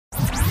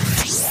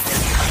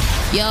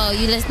Yo,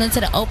 you listening to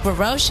the Oprah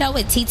Rose Show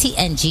with TT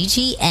and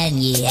Gigi, and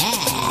yeah,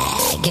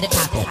 get it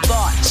poppin'.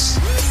 Thoughts.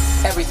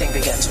 Everything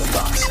begins with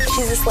thoughts.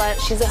 She's a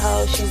slut, she's a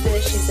hoe, she's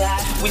this, she's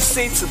that. We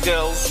say to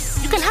girls,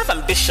 you can have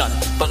ambition,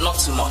 but not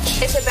too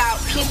much. It's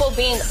about people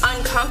being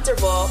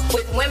uncomfortable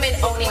with women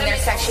owning their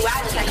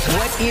sexuality.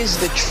 What is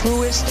the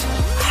truest,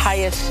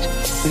 highest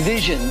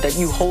vision that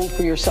you hold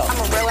for yourself? I'm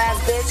a real ass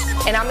bitch,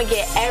 and I'm gonna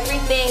get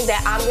everything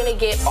that I'm gonna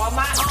get on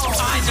my own.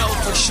 I know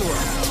for sure.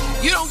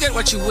 You don't get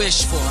what you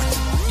wish for.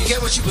 You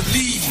get what you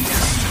believe.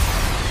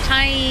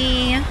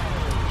 Hi.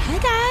 Hi,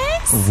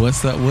 guys.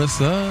 What's up?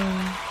 What's up?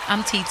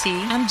 I'm TT.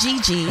 I'm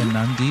Gigi. And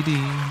I'm Didi.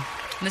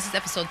 This is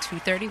episode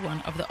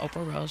 231 of the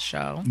Oprah Rose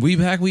Show. We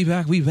back.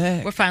 We're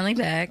finally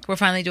back. We're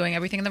finally doing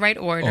everything in the right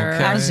order.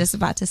 Okay. I was just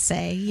about to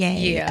say,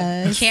 yay.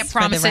 Yeah. Can't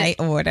promise for the right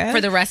order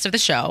for the rest of the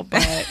show,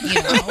 but, you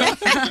know,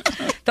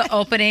 the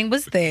opening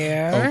was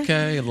there.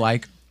 Okay.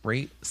 Like,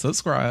 rate,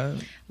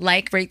 subscribe.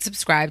 Like, rate,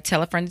 subscribe.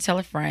 Tell a friend to tell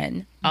a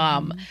friend.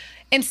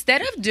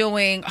 Instead of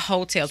doing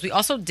hotels, we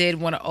also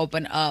did want to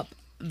open up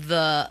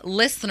the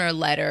listener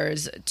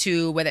letters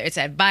to whether it's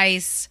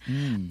advice,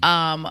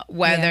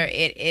 whether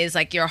it is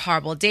like your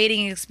horrible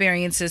dating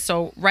experiences.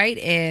 So write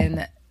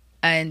in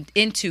and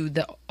into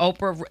the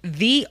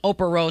Oprah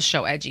Rose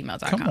Show at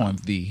gmail.com. Come on,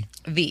 the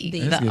style.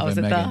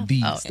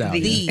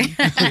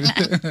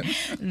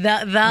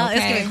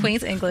 It's giving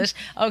Queen's English.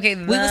 Okay,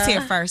 we was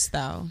here first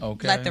though.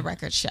 Okay, let the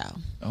record show.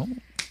 Oh,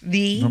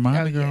 the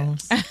Remind the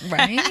girls,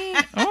 right?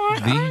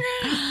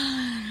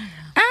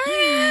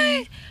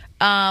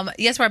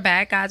 Yes, we're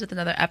back, guys, with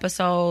another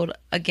episode.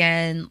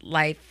 Again,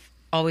 life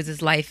always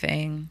is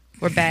lifing.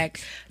 We're back.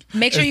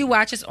 Make sure you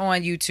watch us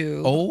on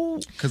YouTube. Oh,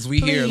 because we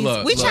here.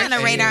 Look, we trying to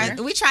rate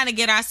we trying to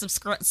get our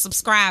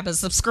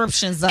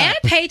subscriptions up. And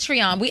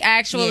Patreon. We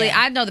actually,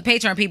 I know the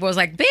Patreon people was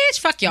like, bitch,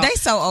 fuck y'all. They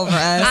so over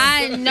us.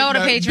 I know the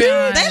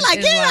Patreon. They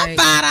like, give like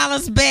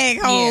 $5 big,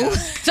 ho. Yeah.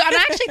 So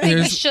I actually think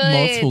we should.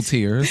 Multiple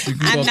tiers. You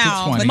can go I know,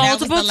 up to 20.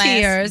 Multiple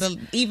tiers.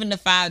 Even the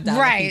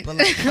 $5 people.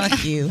 Like,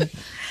 fuck you.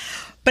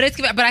 But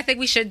I think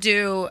we should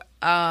do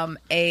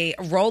a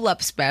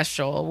roll-up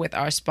special with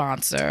our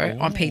sponsor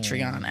on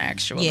Patreon,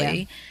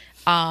 actually.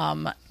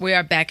 Yeah. We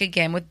are back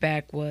again with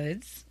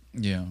Backwoods.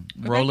 Yeah.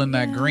 Rolling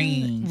that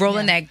green.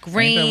 Rolling that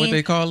green. Ain't that what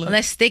they call it?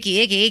 That's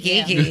sticky,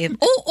 icky. Ooh.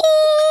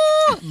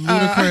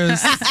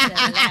 Ludicrous.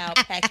 The loud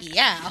packy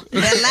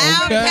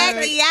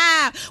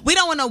out. We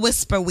don't want no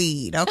whisper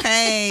weed,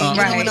 okay? We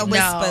don't want no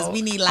whispers.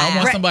 We need loud. I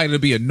want somebody to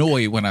be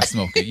annoyed when I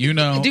smoke it, you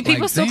know? Do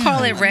people still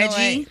call it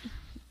Reggie?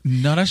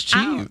 No, that's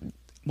cheap.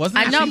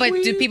 I know, but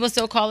do people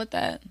still call it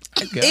that?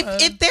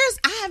 If there's,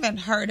 I haven't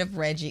heard of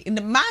Reggie.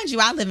 Mind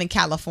you, I live in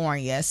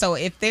California, so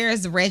if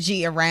there's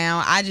Reggie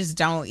around, I just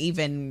don't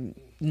even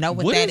know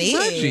what that is.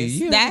 Reggie?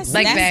 Yeah. That's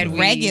like that's bad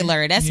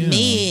regular. That's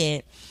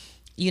mid.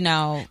 You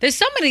know, there's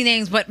so many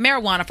names, but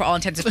marijuana for all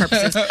intents and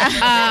purposes.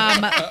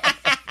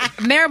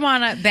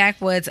 Marijuana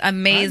Backwoods,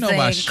 amazing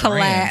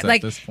collab.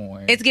 Like, at this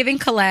point. It's giving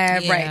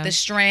collab, right? The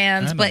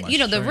strands, but you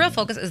know, the real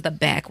focus is the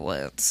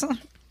Backwoods.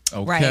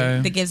 Okay.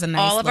 Right. That gives a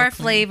nice all of our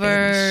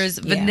flavors,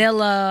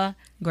 vanilla,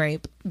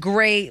 grape.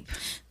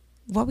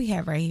 What we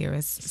have right here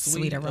is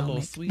sweet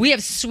aromatic. We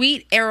have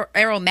sweet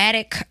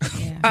aromatic.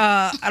 Yeah.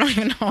 I don't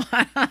even know.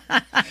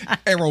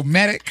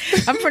 Aromatic.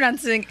 I'm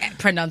pronouncing. I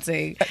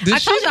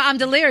told you I'm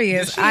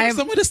delirious. I'm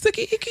some of the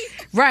sticky icky.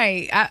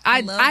 Right.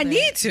 I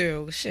need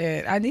to.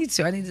 Shit. I need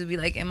to be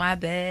like in my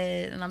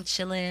bed and I'm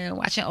chilling,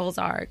 watching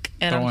Ozark.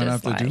 And throwing I'm just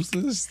out the like,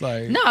 juices?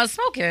 Like, no, I'm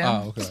smoking.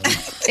 Oh, okay.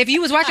 If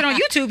you was watching on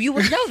YouTube, you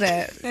would know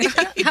that.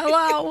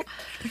 Hello.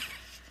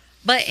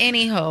 But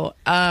anyhow,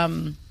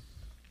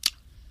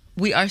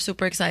 we are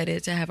super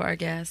excited to have our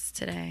guests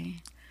today.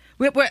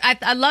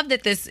 I love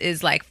that this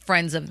is like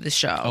friends of the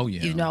show. Oh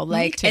yeah, you know,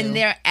 like, and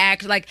they're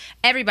like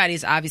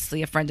everybody's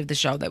obviously a friend of the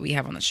show that we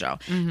have on the show,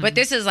 but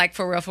this is like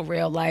for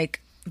real.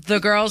 Like the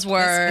girls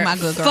were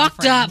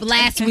fucked up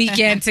last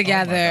weekend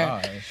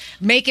together,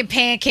 making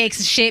pancakes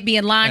and shit,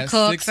 being line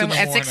cooks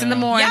at 6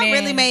 a.m. Y'all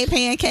really made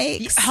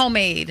pancakes,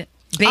 homemade.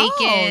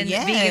 Bacon,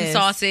 vegan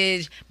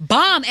sausage,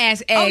 bomb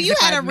ass eggs. Oh, you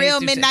had a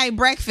real midnight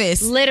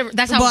breakfast. Literally,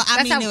 that's how. Well,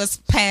 it was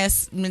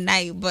past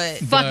midnight, but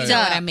fucked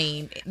up. What I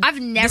mean, I've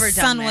never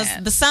done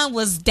that. The sun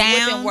was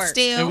down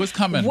still. It was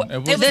coming. It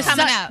was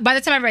coming up. By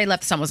the time everybody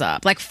left, the sun was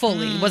up, like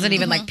fully. It wasn't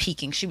even like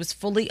peaking. She was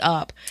fully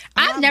up.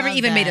 I've never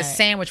even made a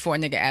sandwich for a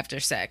nigga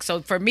after sex.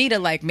 So for me to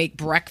like make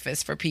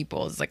breakfast for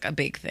people is like a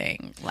big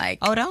thing. Like,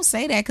 oh, don't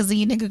say that because then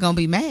you nigga gonna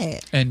be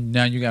mad. And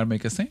now you gotta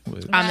make a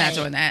sandwich. I'm not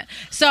doing that.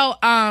 So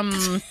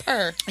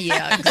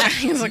yeah,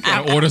 exactly. Like,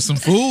 I order some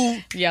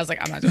food. Yeah, I was like,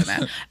 I'm not doing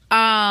that.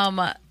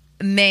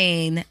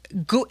 Mayne,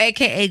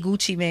 aka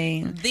Gucci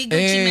Mayne, the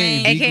Gucci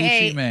Mayne,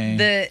 aka Gucci Mayne.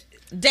 the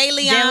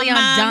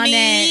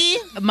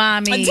DeLeon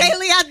mommy.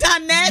 DeLeon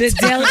Donette. The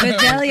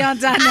DeLeon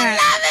Donette. I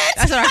love it.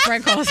 That's what our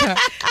friend calls her.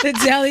 The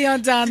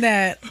DeLeon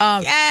Donette.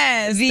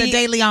 Yes, the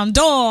DeLeon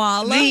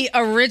doll. The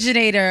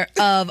originator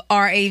of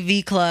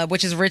RAV Club,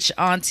 which is Rich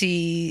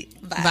Auntie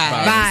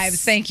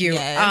Vibes. Thank you.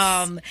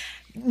 Yes.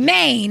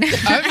 Mayne.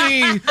 I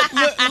mean,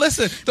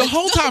 listen, the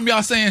whole time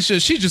y'all saying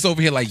shit, she just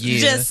over here like,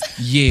 yeah.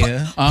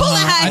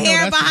 Pulling her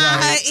hair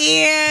behind her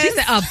ears. She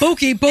said a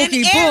bookie, boo, and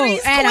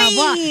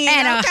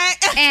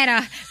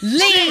a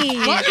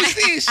lean. Why you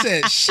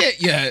see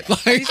shit yet? Like,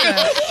 she's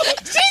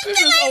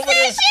just over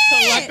there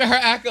collecting her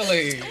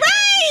accolades.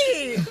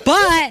 Right.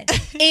 But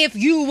if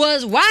you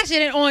was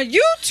watching it on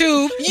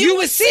YouTube, you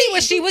would see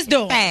what she was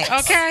doing.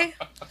 Facts. Okay?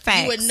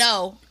 Facts. You would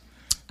know.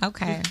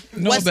 Okay.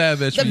 No bad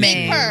bitch. The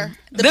big purr.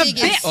 The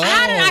biggest.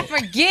 How did I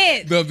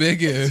forget? The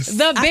biggest.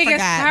 The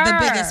biggest purr. The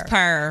biggest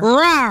purr.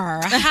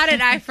 Rawr. How did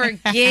I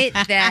forget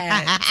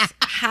that?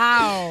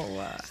 How?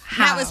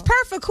 Now, is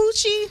purr for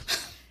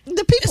coochie?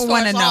 The people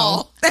want to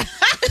know.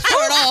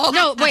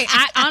 No, wait.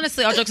 I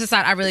honestly, all jokes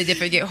aside, I really did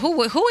forget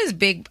who is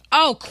Big.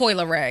 Oh,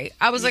 Coyle Ray.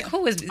 I was like,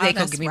 who is? They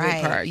gonna give me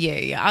Big Purr.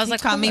 Yeah. I was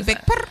like, call me Big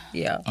Purr.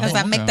 Yeah, because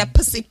I make that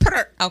pussy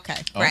purr. Okay,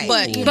 right.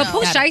 But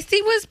Pooh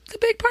Shiesty was the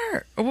Big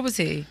Purr, or what was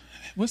he?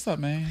 What's up,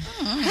 man?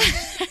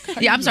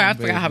 Yeah, I'm sorry, I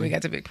forgot how we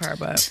got to Big Purr,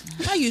 but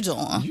how you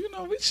doing? You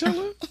know, we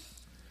chilling.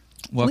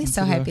 We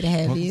so happy to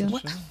have you.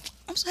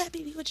 I'm so happy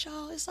to be with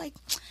y'all. It's like,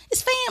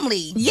 it's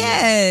family.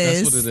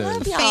 Yes. That's what it is.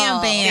 Love y'all.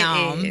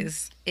 Fam bam.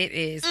 It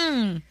is.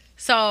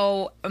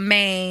 So,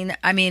 Mayne,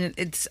 I mean,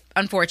 it's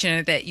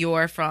unfortunate that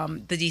you're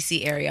from the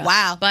DC area.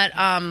 Wow. But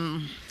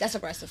that's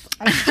aggressive.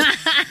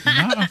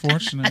 Not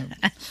unfortunate.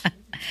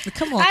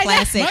 Come on,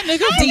 classic. My nigga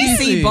from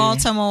DC,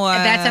 Baltimore.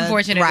 That's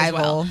unfortunate rival.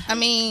 as well. I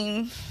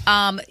mean,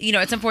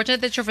 it's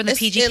unfortunate that you're from the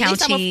PG at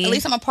County. At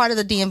least I'm a part of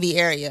the DMV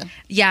area.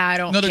 Yeah, I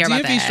don't No, the care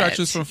about DMV that.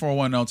 stretches from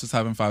 410 to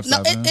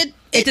 757. No,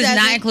 it does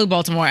not include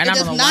Baltimore, and I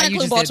don't know why you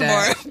just did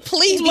that.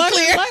 Please be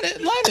clear. Let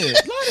it.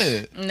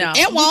 No,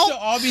 it We won't. should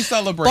all be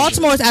celebrating.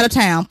 Baltimore is out of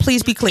town.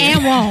 Please be clear.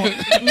 And won't.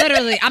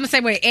 Literally, I'm the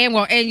same way. And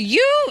won't. And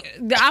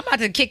I'm about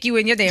to kick you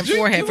in your damn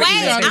forehead. Wait,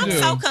 I'm do.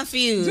 so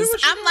confused.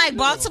 I'm like,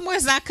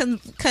 Baltimore's not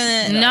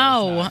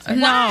No.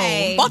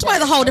 Baltimore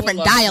is a whole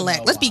different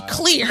dialect. Let's be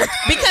clear.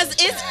 Because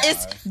it's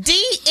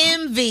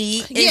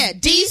DMV, Yeah,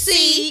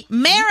 DC,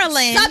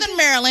 Maryland, Southern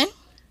Maryland,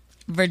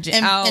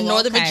 Virginia, and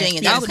Northern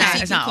Virginia. That's what Okay.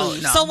 DC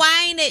includes. So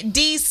why ain't it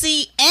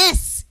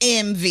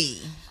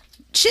DCSMV?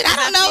 Shit, I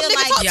don't know. feel Nigga,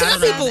 like- talk Yeah, to I the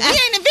don't know. people. We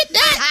ain't invent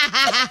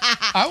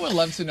that. I would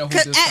love to know who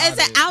Because decided.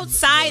 as an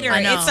outsider,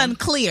 I know. it's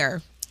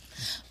unclear.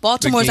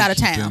 Baltimore's The out of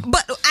gatekeeping. town.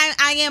 But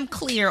I am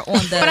clear on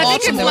the. But I think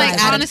it's Baltimore like,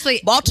 is out of-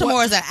 honestly,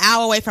 Baltimore is an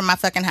hour away from my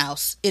fucking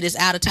house. It is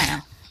out of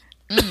town.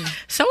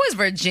 So is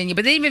Virginia,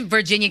 but then even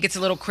Virginia gets a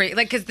little crazy.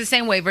 Like, because the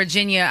same way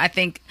Virginia,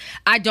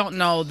 I don't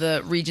know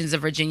the regions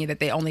of Virginia that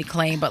they only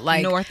claim, but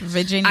like North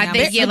Virginia. I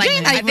think Virginia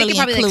I think really it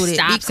probably included,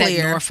 like be stops at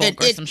clear. Norfolk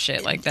or It- some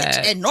shit like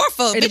that. In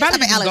Norfolk, It bitch, probably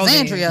I'm in just go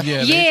Alexandria.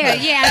 there. Yeah.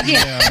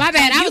 Yeah. My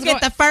bad. I you was get going.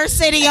 the first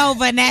city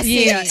over, and that's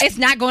Yeah, it. it's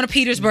not going to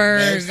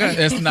Petersburg.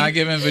 It's not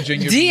giving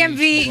Virginia. DMV,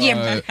 Beach,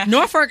 yeah, but-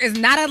 Norfolk is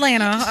not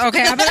Atlanta.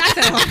 Okay, I mean,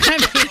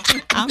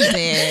 I'm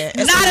dead.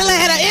 Not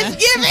Atlanta. It's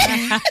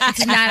giving.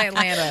 it's not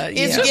Atlanta.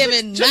 It's Yeah.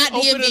 giving. Just Not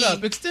open it up.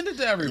 DMV. Extend it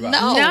to everybody.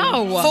 No.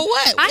 For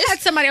what? I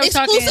had somebody I was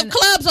exclusive talking.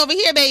 clubs over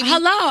here, baby.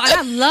 Hello, and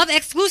I love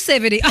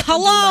exclusivity.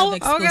 Hello,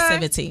 Love Okay.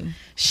 exclusivity.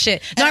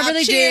 Shit, no, And I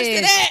really cheers did.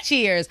 to that.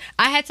 Cheers.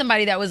 I had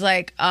somebody that was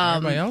like,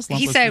 Everybody else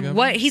lump he us said, together.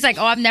 "What?" He's like,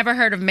 "Oh, I've never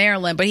heard of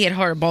Maryland, but he had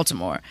heard of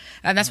Baltimore,"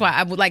 and that's why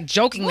I would like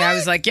jokingly. I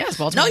was like, "Yes,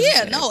 Baltimore." No,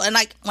 yeah, no. And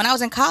like when I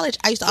was in college,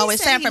 I used to always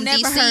said say I'm he from never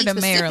DC heard of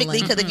specifically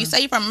Maryland. because if you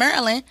say you're from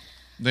Maryland,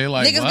 They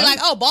like niggas what? be like,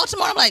 "Oh,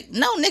 Baltimore." I'm like,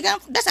 "No, nigga,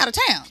 that's out of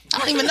town. I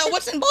don't even know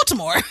what's in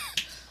Baltimore."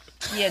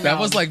 Yeah, That no.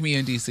 was like me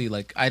in DC.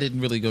 Like I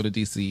didn't really go to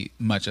DC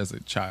much as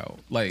a child.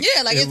 Like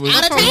Yeah, like, it it's was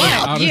out of for town. what?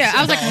 Out of Yeah, I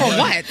was like, town. for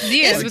what?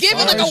 Yeah, It's it was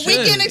giving like oh, a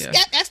weekend shit.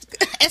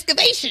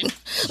 excavation.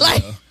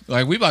 Like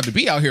Like we about to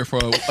be out here for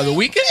the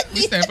weekend.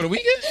 We staying for the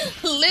weekend.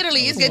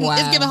 literally, it's giving Wow.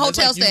 it's giving It's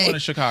hotel like you going stay. to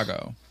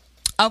Chicago.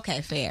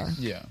 Okay, fair.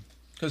 Yeah,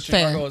 because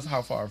Fair. Chicago is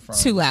how far from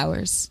 2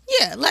 hours.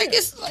 Yeah, like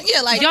it's like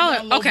Y'all A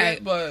are, little okay.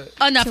 bit, but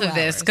Enough 2 of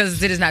this hours.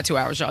 because it is not 2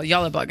 hours, y'all.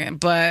 Y'all are bugging,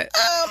 but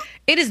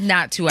it is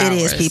not 2 hours. It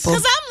is, people.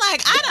 Because I'm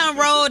like, I done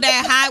rode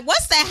that high.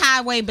 What's that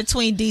highway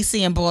between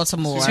DC and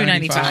Baltimore?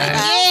 295. Yeah,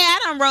 I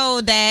done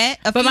rode that.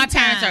 But my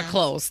parents are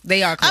close.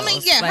 They are close. I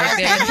mean, yeah, Like,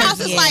 they're- her house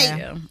is yeah.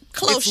 like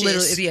close. It's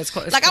literally, yeah, it's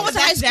close. Like I went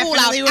to high school. I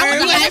definitely went where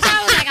to we high went. school.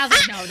 I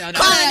was like, no.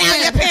 Calling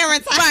out your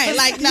parents. Right,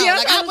 like no, Yeah,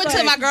 like I I was went to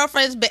like- my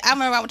girlfriend's. I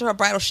remember I went to her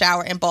bridal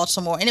shower in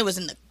Baltimore, and it was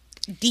in the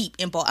deep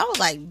in Baltimore. I was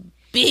like,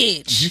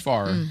 bitch. you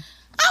far.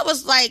 I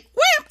was like,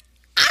 where?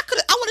 I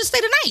wanted to stay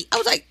the night. I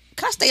was like,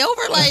 can I stay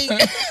over? Like, I'm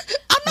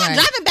not Right.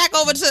 driving back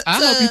over to I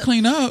help you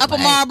clean up. Upper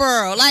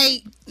Marlboro.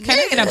 Like, Can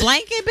I get a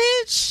blanket,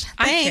 bitch?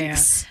 I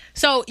Thanks. can't.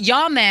 So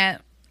y'all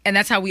met, and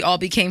that's how we all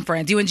became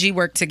friends. You and G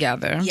worked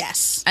together.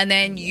 Yes. And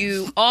then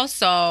you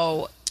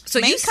also, so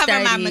May you cover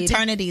my studied-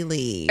 maternity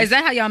leave. Is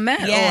that how y'all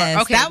met? Yes,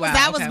 Or, okay, that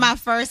wow, was okay. my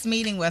first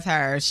meeting with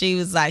her. She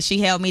was like, she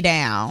held me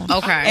down.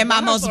 Okay. And my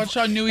I most thought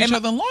y'all knew each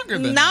other longer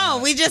than no,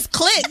 that. we just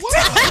clicked.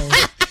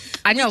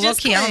 I know, low just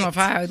key. I don't know if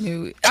I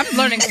knew. I'm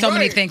learning so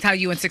many things. How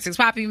you and 6'6"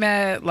 Poppy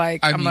met. Like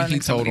I I'm mean, learning he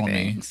so told many on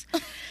me. things.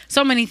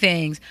 So many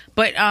things.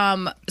 But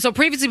so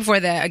previously before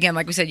that, again,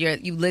 like we said,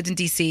 you lived in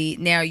DC.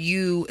 Now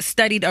you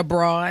studied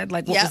abroad.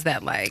 Like what Yep. was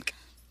that like?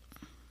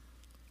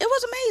 it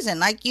was amazing.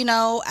 Like,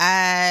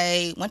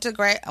 I went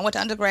to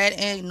undergrad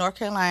in North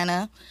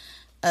Carolina,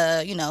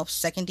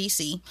 second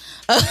DC,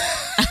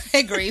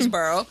 in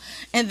Greensboro.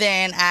 And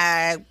then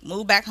I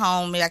moved back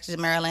home, back to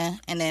Maryland.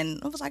 And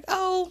then it was like,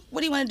 oh, what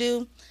do you want to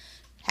do?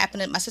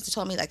 My sister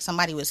told me, like,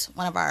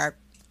 one of our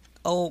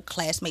old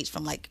classmates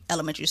from, like,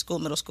 elementary school,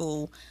 middle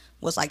school,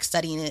 was, like,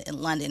 studying it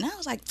in London. And I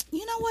was like,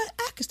 you know what?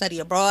 I could study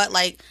abroad.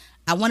 Like,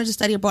 I wanted to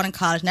study abroad in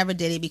college, never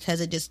did it because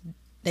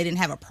they didn't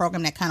have a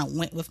program that kind of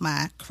went with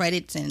my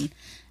credits, and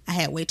I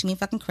had way too many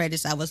fucking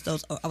credits. I was the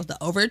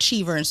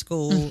overachiever in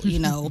school,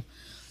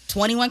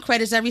 21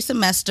 credits every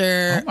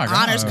semester,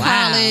 honors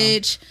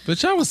college.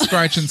 But y'all was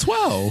scratching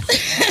 12.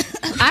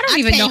 I don't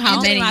even know how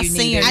many you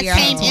needed. I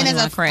came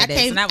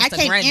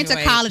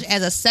into college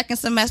as a second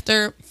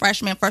semester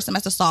freshman, first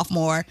semester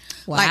sophomore,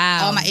 like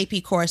all my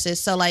AP courses.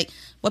 So like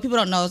what people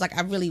don't know is like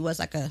I really was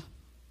like a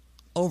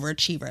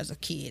overachiever as a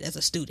kid, as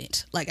a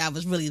student. Like I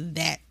was really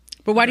that.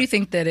 But why do you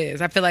think that is?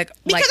 I feel like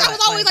because I was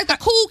always like the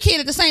cool kid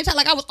at the same time.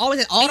 Like I was always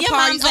at all the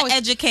parties. Your mom's an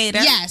educator.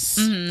 Yes.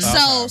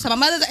 Mm-hmm. So my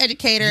mother's an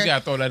educator. You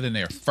gotta throw that in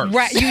there first,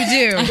 right? You do.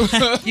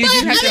 You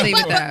do have to leave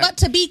with that. But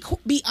to be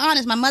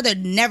honest, my mother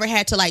never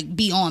had to like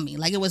be on me.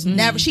 Like it was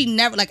never. She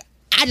never like.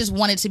 I just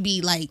wanted to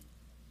be like.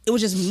 It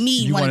was just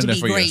me wanting to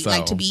be great, yourself.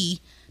 Like to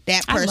be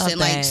that person.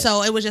 Like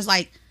so, it was just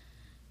like.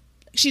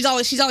 She's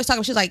always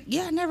talking. She's like,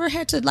 yeah, I never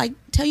had to like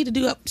tell you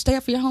to stay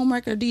up for your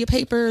homework or do your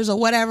papers or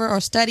whatever or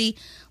study.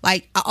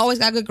 Like I always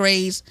got good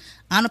grades.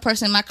 I'm the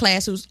person in my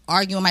class who's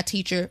arguing with my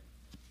teacher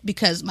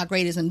because my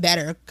grade isn't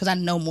better because I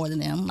know more than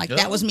them. Like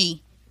that was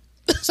me.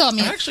 So I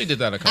mean, I actually did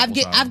that a couple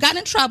times. I've gotten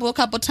in trouble a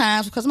couple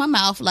times because of my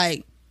mouth.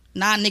 Like,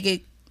 nah,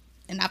 nigga,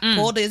 and I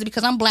pulled this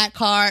because I'm black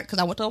card because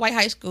I went to a white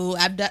high school.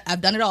 I've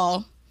done it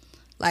all.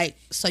 Like,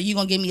 so you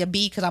gonna give me a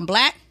B because I'm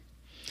black?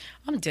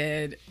 I'm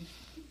dead.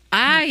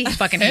 I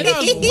fucking hate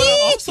it. What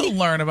I also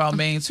learned about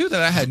Mayne too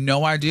that I had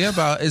no idea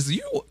about is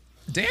you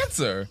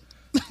dancer.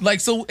 Like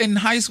so in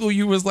high school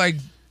you was like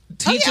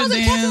teaching I was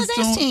dance, captain of the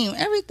dance team,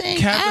 everything.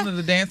 Captain of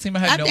the dance team. I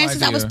had no idea.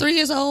 Since I was 3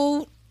 years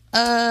old.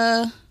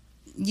 My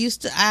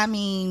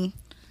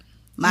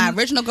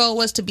original goal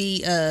was to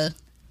be a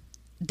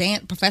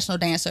professional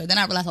dancer. Then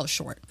I realized I was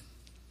short.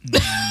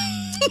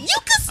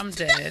 I'm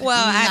dead.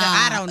 Well,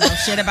 I don't know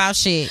shit about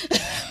shit.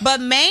 But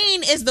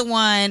Mayne is the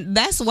one.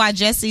 That's why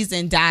Jesse's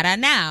in Dada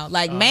now.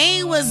 Like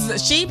Mayne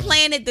she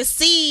planted the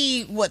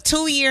seed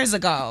 2 years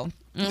ago.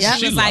 Yep.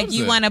 She was like,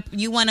 you want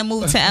to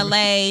move to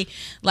LA?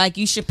 Like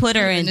you should put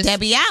her in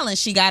Debbie Allen.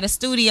 She got a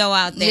studio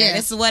out there. Yeah.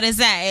 This is what it's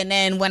at. And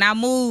then when I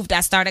moved,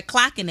 I started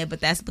clocking it.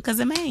 But that's because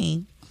of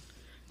Mayne.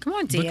 Come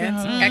on,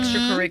 dance.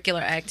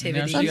 Extracurricular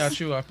activities. Yeah, she got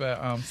you up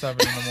at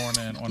 7 in the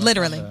morning. On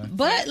literally.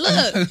 But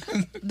look,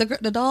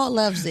 the dog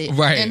loves it.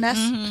 Right. And that's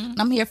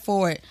I'm here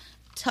for it.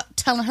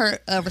 Telling her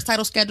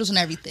recital schedules and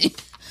everything.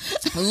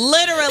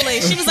 Literally.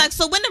 She was like,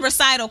 so when the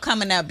recital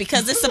coming up?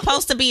 Because it's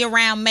supposed to be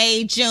around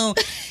May, June.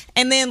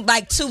 And then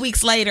like 2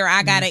 weeks later,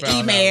 I got an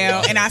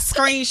email and I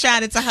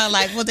screenshot it to her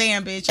like, well,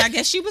 damn, bitch. I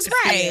guess she was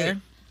right.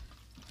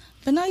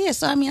 But no, yeah.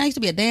 So, I mean, I used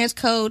to be a dance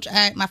coach.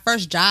 My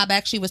first job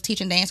actually was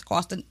teaching dance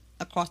across the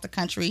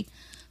country.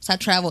 So I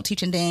traveled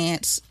teaching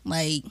dance.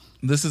 Like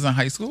this is in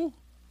high school?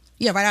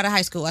 Yeah, right out of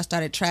high school, I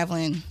started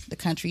traveling the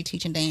country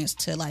teaching dance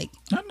to like.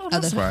 I know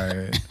that's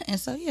right. And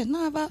so yeah,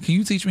 no about. Can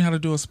you teach me how to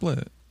do a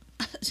split?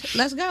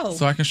 Let's go.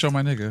 So I can show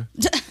my nigga.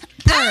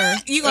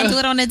 You gonna do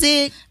it on the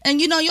dick?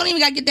 And you don't even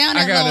gotta get down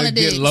that low on the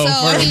dick. I gotta get low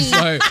first.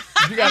 Like,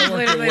 you gotta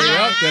work your way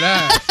up to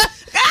that.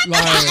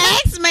 Like,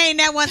 I asked Mayne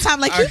that one time,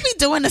 like, you be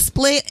doing a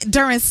split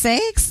during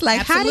sex?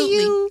 Like, absolutely. How do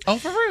you? Oh,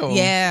 for real?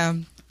 Yeah.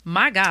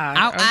 My God.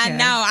 I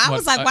know. I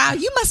was like, wow,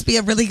 you must be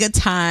a really good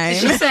time.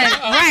 She said,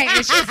 right.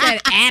 And she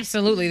said,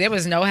 absolutely. There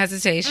was no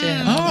hesitation.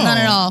 None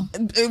at all.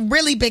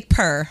 Really big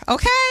purr.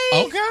 Okay.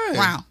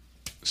 Wow.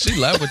 She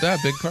left with that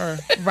big purr.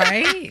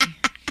 Right.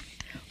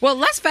 Well,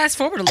 let's fast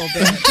forward a little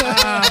bit.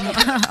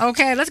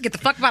 Okay, let's get the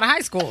fuck out of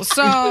high school.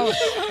 So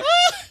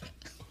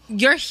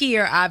you're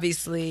here,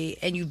 obviously,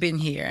 and you've been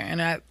here.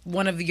 And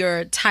one of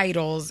your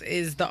titles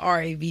is the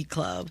RAV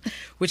Club,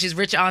 which is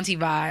Rich Auntie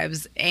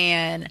Vibes.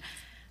 And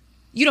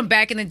you know,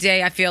 back in the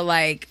day, I feel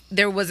like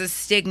there was a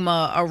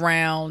stigma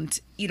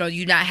around, you know,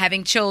 you not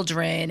having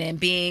children and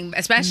being,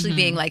 especially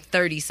being like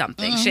 30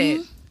 something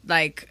shit.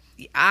 Like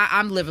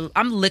I'm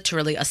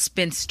literally a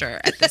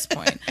spinster at this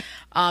point,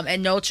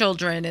 and no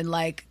children. And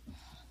like,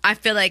 I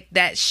feel like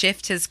that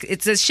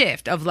it's a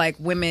shift of like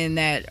women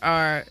that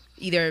are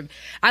either,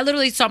 I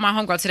literally saw my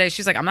homegirl today.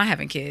 She's like, I'm not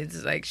having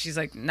kids. Like, she's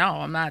like, no,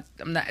 I'm not.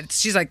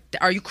 She's like,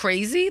 are you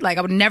crazy? Like,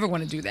 I would never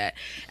want to do that.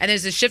 And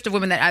there's a shift of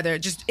women that either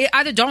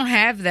don't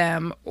have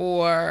them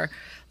or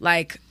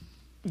like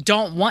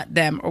don't want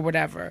them or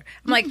whatever.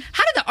 I'm like,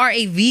 how did the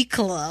RAV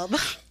Club,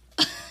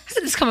 how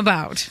did this come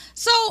about?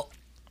 So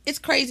it's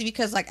crazy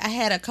because like I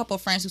had a couple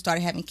of friends who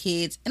started having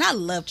kids and I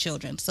love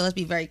children. So let's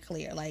be very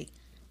clear. Like,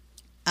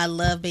 I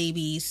love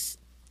babies.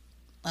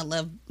 I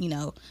love,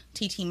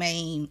 TT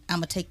Mayne.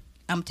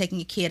 I'm taking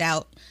your kid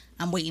out.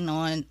 I'm waiting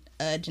on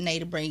Janae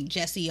to bring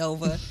Jesse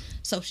over.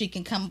 so she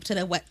can come to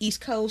the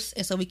East Coast,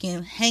 and so we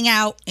can hang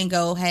out and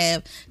go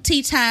have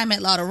tea time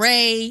at Lotte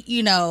Ray,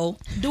 you know,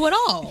 do it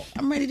all.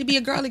 I'm ready to be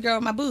a girly girl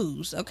with my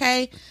boobs,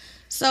 okay?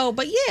 So,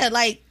 but yeah,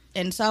 like,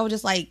 and so I was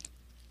just like,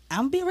 I'm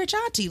gonna be a rich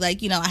auntie.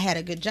 Like, you know, I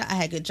had good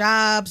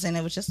jobs, and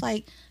it was just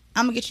like,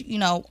 I'm gonna get you, you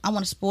know, I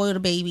want to spoil the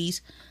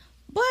babies.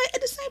 But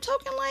at the same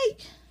token,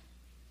 like,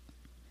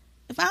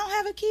 if I don't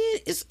have a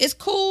kid, it's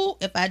cool.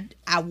 If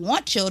I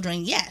want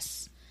children,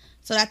 yes.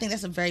 So I think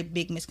that's a very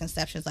big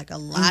misconception. It's like a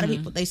lot of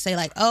people, they say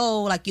like,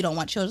 oh, like you don't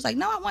want children. It's like,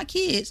 no, I want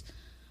kids.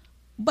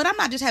 But I'm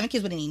not just having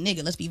kids with any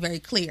nigga. Let's be very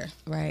clear.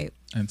 Right.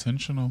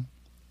 Intentional.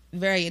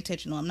 Very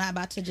intentional. I'm not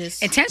about to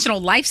just... Intentional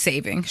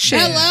life-saving.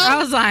 Shit. Hello? I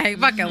was like,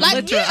 fucking Like,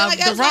 literal. yeah,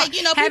 like, I was like,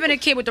 you know, having a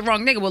kid with the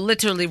wrong nigga will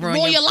literally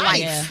ruin your life.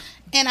 Yeah.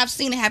 And I've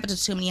seen it happen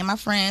to too many of my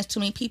friends, too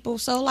many people.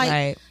 So, like...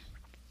 Right.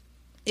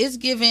 It's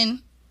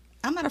given.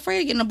 I'm not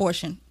afraid of getting an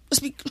abortion.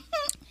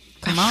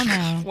 Come on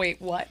now. Wait,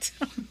 what?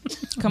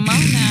 Come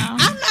on now.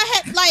 I'm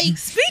not like.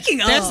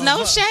 Speaking of, There's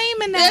no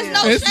shame in that. There's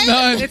no It's shame.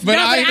 none, but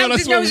I know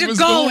that's where it was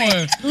going.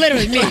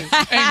 Literally me.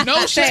 Ain't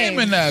no shame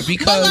in that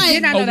because like-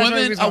 Did not know that's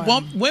where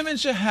he was women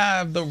should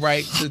have the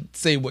right to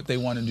say what they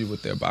want to do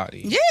with their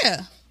body.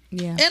 Yeah.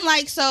 Yeah. And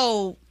like,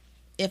 so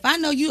if I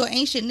know you an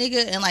ancient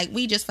nigga and like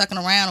we just fucking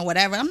around or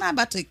whatever, I'm not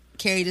about to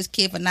carry this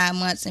kid for 9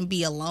 months and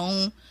be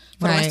alone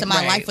for the rest of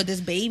my life with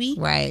this baby.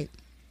 Right.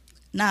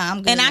 Nah, I'm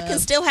good. And I can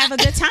still have a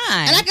good time.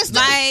 And I can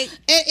still, like,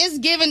 it's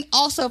given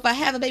also, if I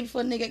have a baby for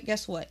a nigga,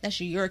 guess what?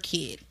 That's your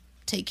kid.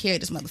 Take care of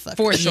this motherfucker.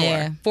 For sure.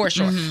 Yeah. For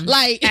sure.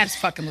 Like,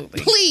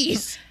 Absolutely.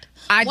 please.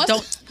 I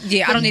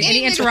don't need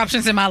any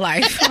interruptions in my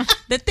life.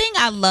 the thing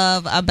I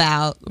love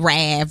about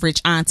Rav,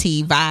 Rich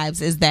Auntie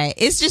vibes, is that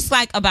it's just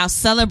like about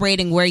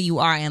celebrating where you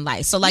are in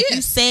life. So like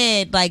you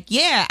said, like,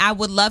 yeah, I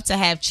would love to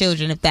have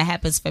children if that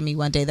happens for me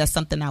one day. That's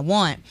something I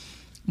want.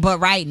 But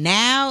right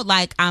now,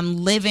 like,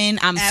 I'm living,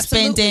 I'm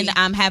spending,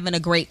 I'm having a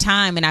great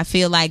time. And I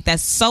feel like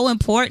that's so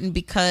important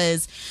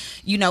because,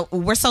 you know,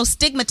 we're so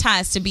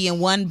stigmatized to be in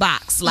one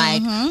box.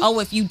 Like, oh,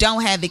 if you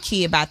don't have a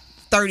kid by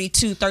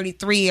 32,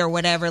 33 or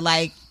whatever,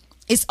 like,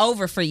 it's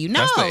over for you.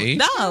 No, That's the age?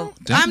 no.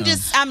 Damn. I'm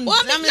just saying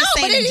but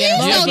in it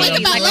general. is, though. Like,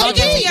 about When you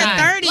get to your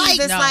Like,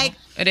 30s, it's like,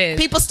 it is.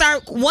 people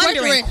start wondering,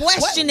 Wondering,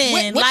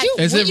 questioning. what like, you-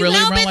 Is it really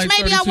no, around bitch, like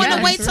maybe I 32, want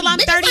to wait till I'm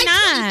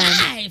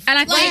 39. And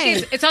I think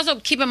Right. it's also,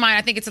 keep in mind,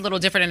 I think it's a little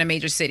different in a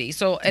major city.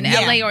 So in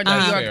Yeah. LA or New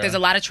York, Yeah. there's a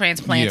lot of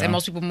transplants, Yeah. and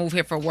most people move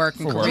here for work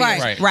and For work,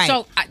 careers. right.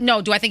 So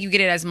no, do I think you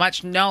get it as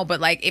much? No, but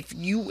like if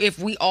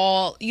we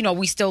all, you know,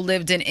 we still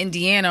lived in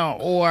Indiana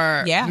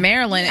or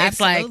Maryland, it's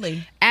Absolutely.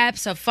 like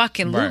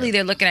abso-fucking-lutely Right.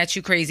 they're looking at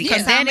you crazy.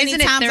 Because How then many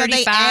isn't it times are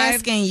they 35?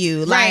 asking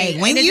you, like, Right.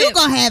 when And you is it-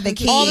 gonna have a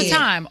kid? all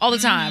the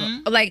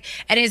time. Like,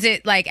 and is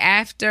it like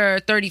after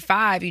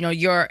 35, you know,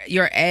 your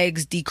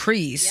eggs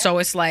decrease. So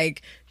it's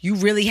like you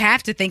really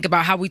have to think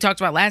about how we talked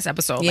about last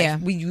episode. Yeah.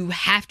 Like you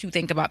have to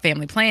think about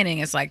family planning.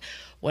 It's like,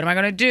 what am I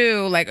gonna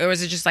do? Like, or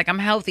is it just like I'm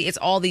healthy? It's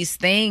all these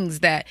things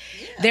that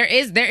there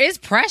is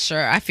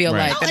pressure. I feel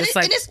Right. like that and it's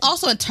like, and it's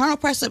also internal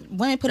pressure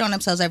women put on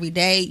themselves every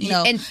day, you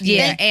know. and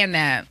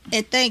that.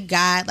 And thank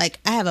God, like,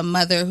 I have a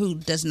mother who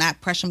does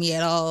not pressure me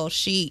at all.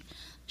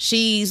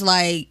 She's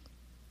like,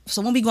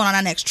 so when we going on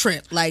our next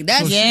trip, like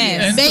that's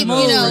Yes. baby,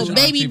 you know, Rich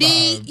baby Auntie D,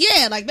 vibes.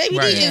 yeah, like baby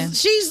Right. D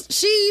is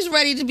she's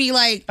ready to be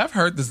like, I've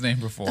heard this name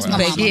before. That's my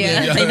mama.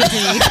 Yeah, baby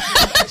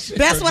D.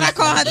 That's what I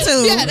call her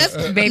too. yeah, that's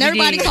Baby and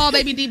everybody D. call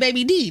baby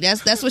D.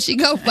 That's what she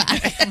go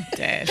by.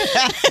 Dead.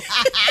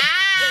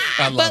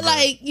 I love But it.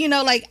 like, you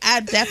know, like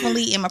I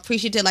definitely am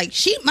appreciative. Like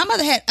my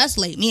mother had us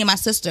late, me and my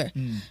sister.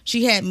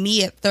 She had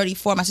me at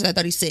 34, my sister at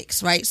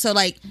 36, right? So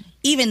like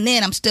even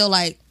then I'm still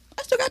like,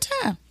 I still got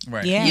time.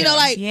 Right. Yeah. You know,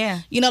 like, Yeah.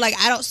 you know, like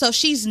I don't, so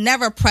she's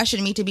never pressured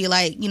me to be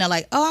like, you know,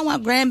 like, oh, I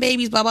want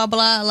grandbabies, blah, blah,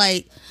 blah.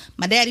 Like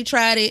my daddy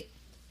tried it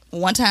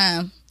one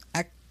time.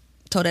 I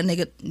told that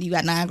nigga, you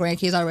got 9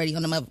 grandkids already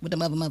on with the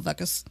other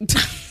motherfuckers.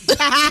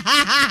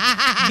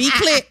 Be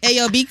clear. Hey,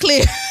 yo, be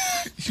clear.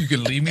 You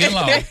can leave me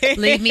alone.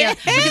 Leave me up.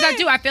 Because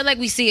I feel like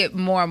we see it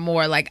more and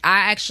more. Like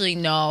I actually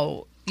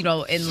know, you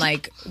know, in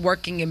like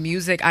working in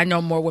music, I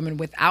know more women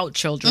without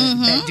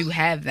children that do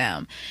have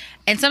them.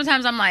 And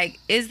sometimes I'm like,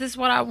 is this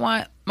what I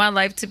want my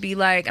life to be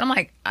like? And I'm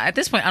like, at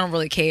this point, I don't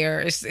really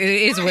care. It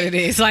is what it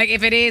is. Like,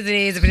 if it is, it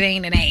is. If it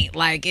ain't, it ain't.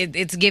 Like,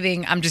 it's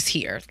giving, I'm just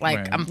here. Like,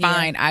 Right. I'm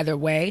fine either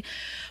way.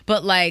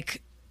 But,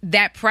 like,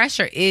 that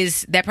pressure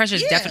is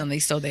definitely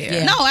still there.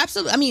 Yeah. No,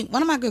 absolutely. I mean,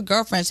 one of my good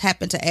girlfriends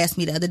happened to ask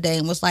me the other day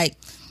and was like,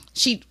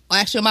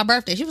 actually on my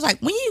birthday, she was like,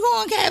 when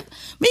you gonna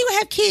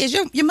have kids?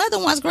 Your mother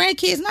wants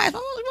grandkids. Nice. I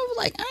was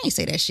like, I ain't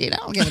say that shit. I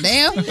don't give a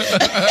damn. Now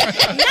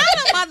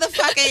the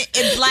motherfucker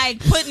is like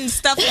putting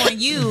stuff on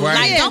you. Right.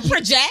 Like, Yeah. don't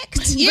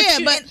project. Yeah,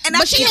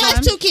 but she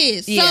has 2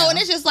 kids. So, Yeah. and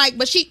it's just like,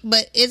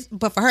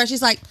 but for her,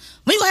 she's like,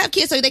 when you gonna have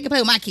kids so they can play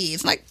with my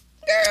kids? I'm like,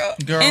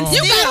 girl. And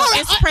You still, got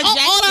all it's our other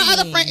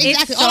projecting. friends. It's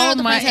Exactly. All our so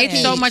other much. friends have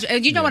It's so kids. much.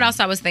 And you know what else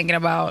I was thinking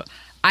about?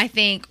 I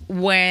think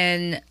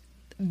when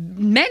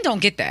men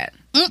don't get that.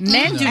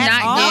 Men do At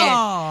not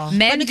all. get.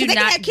 Men Because do they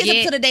can not have kids get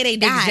until the day they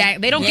die.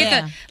 Exactly. They don't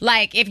Yeah. get the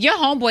like. If your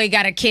homeboy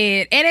got a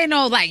kid, it ain't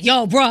no like,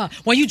 yo, bruh,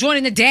 when you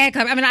joining the dad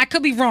club. I mean, I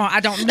could be wrong.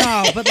 I don't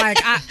know, but like,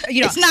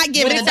 It's not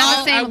giving but a it's not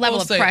dog. the same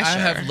level of pressure. I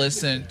have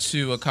listened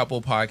to a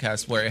couple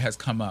podcasts where it has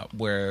come up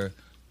where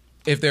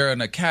if they're in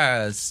a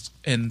cast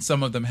and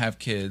some of them have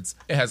kids,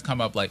 it has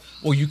come up like,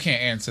 well, you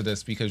can't answer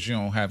this because you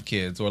don't have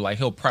kids, or like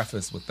he'll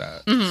preface with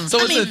that. So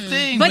it's a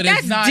thing, But it's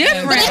that's not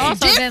different. But that's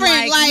Also, than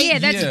different, like- yeah,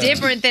 that's Yeah.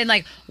 different than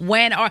like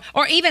when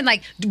or even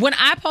like when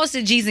I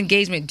posted G's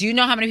engagement. Do you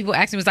know how many people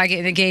asked me was I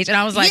getting engaged? And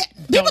I was like,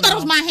 Yeah, people don't thought it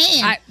was know. my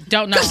hand. I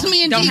don't know. Because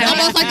me and Don't G have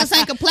almost like the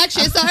same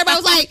complexion. So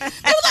everybody was like,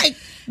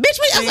 bitch,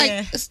 wait. I was Yeah.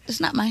 like, it's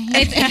not my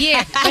hand.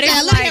 Yeah, but Okay,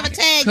 it's let me have a like,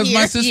 tag Because my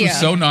here. sis Yeah. was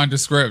so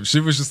nondescript. She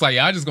was just like,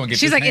 yeah, I just gonna get.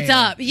 she's this like, it's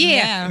hand. up. Yeah.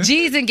 Yeah.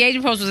 G's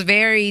engagement post was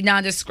very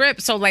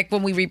nondescript. So like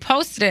when we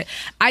reposted it,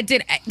 I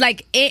did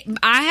like it.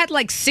 I had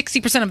like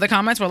 60% of the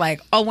comments were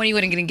like, oh, when are you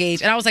gonna get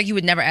engaged? And I was like, you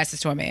would never ask this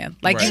to a man.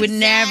 Like Right. you would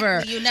never.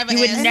 Exactly. You never You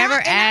would ask. never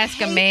And I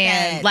ask a hate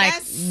man that. like,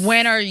 That's-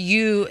 when are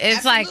you?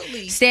 It's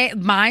Absolutely. like, stay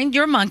mind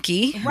your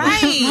monkey.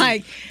 Right.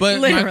 Like, But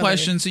literally. my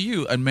question to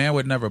you: a man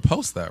would never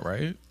post that,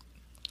 right?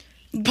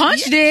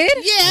 Punch did.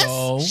 Yes.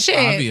 Oh, Shit.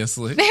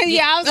 obviously.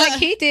 Yeah, I was like,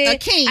 he did. a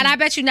king. And I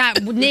bet you not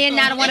one of He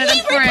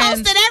them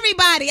friends. reposted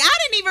everybody. I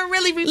didn't even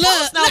really repost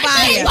Look, nobody.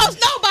 I ain't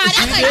post nobody.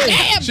 I was like,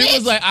 damn, She bitch.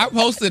 was like, I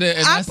posted it,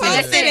 and I that's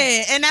posted it.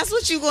 it, and that's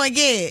what you gonna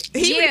get.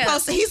 He Yeah.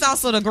 reposted. He's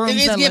also the It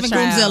groomzilla. is giving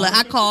child. Groomzilla.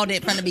 I called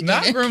it from the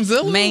Not beginning.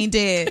 Groomzilla. Mayne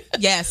did.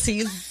 Yes,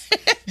 he's.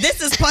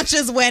 This is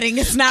Punch's wedding.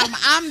 It's not.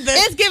 I'm the.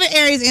 It's giving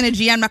Aries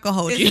energy. I'm not gonna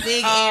hold you. It's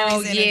big Oh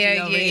Aries energy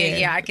yeah, over here.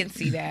 yeah. I can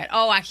see that.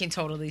 Oh, I can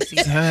totally see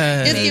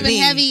that. It's Dang. giving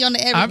heavy on the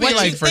I be every.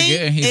 like you forgetting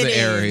think he's it an is.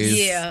 Aries.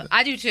 Yeah,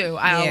 I do too.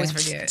 I Yeah. always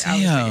forget. Damn.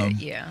 I always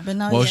forget. Yeah, But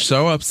no, Well, yeah.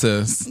 show up,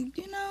 sis.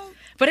 You know.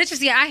 but it's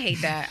just I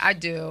hate that. I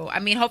do. I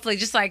mean, hopefully,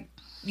 just like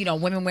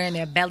women wearing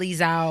their bellies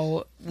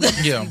out.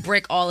 Yeah. We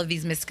break all of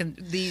these these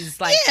these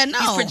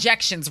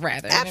projections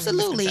rather.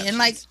 Absolutely,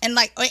 and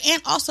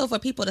also for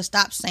people to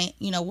stop saying,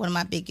 one of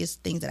my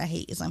biggest things that I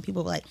hate is when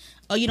people are like,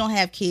 "Oh, you don't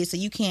have kids, so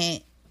you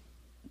can't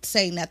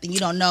say nothing. You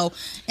don't know."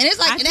 And it's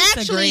like, I and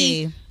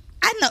disagree. actually,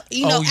 I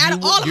know, out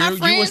of all of my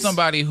friends, you were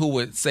somebody who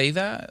would say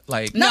that,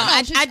 like No,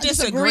 I I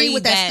disagree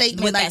with that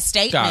statement. With Like, that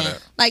statement. Got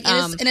it. like,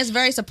 and it's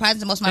very surprising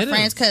to most of my It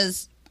friends is.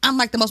 because I'm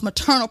like the most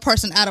maternal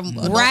person out of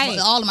Right.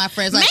 all of my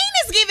friends. Like,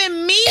 Mayne is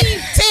giving me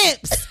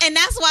tips, and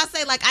that's why I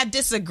say like I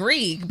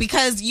disagree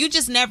because you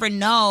just never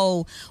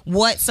know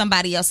what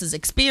somebody else's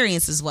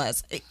experiences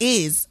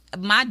is.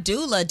 My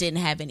doula didn't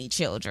have any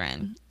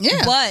children,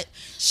 but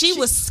she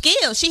was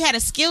skilled. She had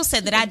a skill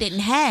set that I didn't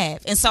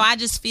have, and so I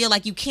just feel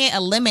like you can't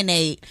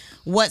eliminate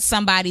what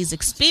somebody's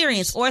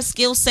experience or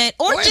skill set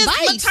or just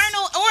advice.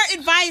 maternal or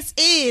advice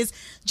is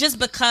just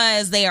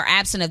because they are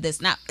absent of this.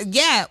 Now,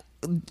 yeah.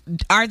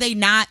 Are they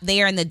not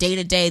there in the day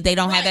to day? They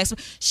don't have that.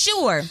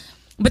 Sure,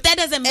 but that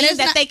doesn't mean it's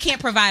that not- they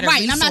can't provide a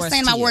right. resource. And I'm not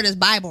saying to my you. word is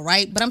Bible,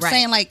 right? But I'm Right.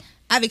 saying like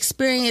I've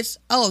experienced.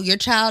 Oh, your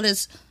child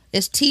is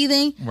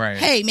teething. Right.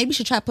 Hey, maybe you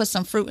should try to put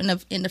some fruit in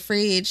the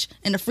fridge,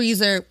 in the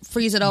freezer,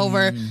 freeze it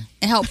over, and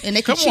help. And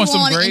they can Come chew on,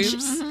 some on grapes. it.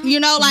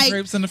 And, like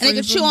grapes in the and they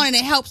can freezer. chew on it. And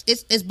it helps.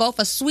 It's both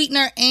a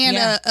sweetener and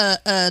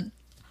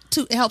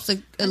it helps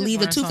alleviate the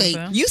learned toothache.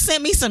 something. You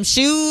sent me some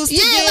shoes. To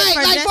Yeah, get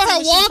like just for her some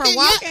shoes walking. for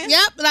walking.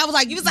 Yep. And I was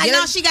like, You was like, get no,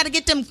 her- she got to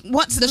get them.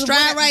 What's the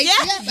stride right. Yeah.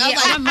 I was Yeah,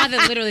 like, my mother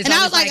literally and I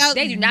told was me, like,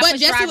 they do not put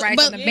Jesse, stride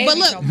rights on the baby. but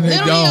look, no more. They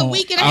literally a don't.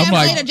 week and a I'm half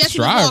like, later, Jesse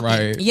was try walking.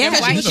 right. Yeah,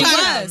 Because why she was she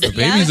trying was. The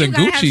babies You in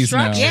gotta have Gucci's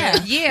now. structure. Yeah,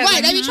 Right,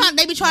 like, they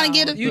be trying to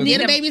get You need the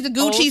them babies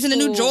the old Gucci's and the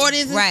new school.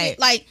 Jordans, and Right. shit.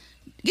 Like,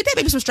 get that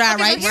baby some stride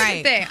Okay, right. but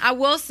here's the thing. I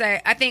will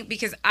say, I think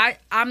because I'm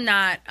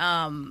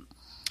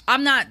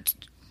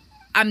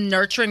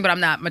nurturing, but I'm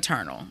not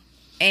maternal.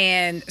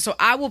 And so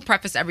I will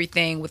preface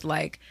everything with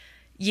like,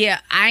 yeah,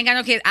 I ain't got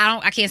no kids.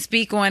 I can't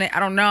speak on it. I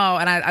don't know.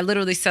 And I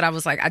literally said, I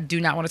was like, I do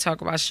not want to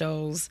talk about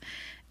shows.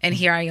 And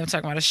here I am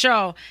talking about a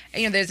show.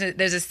 And, there's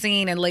a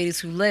scene in Ladies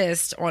Who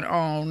List on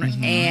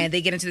OWN, and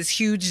they get into this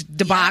huge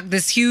debacle,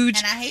 this huge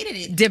And I hated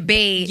it.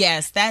 debate.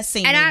 Yes, that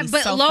scene And made me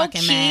but so low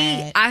fucking key,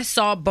 mad. I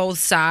saw both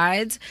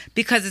sides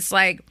because it's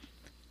like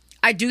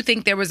I do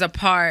think there was a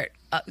part,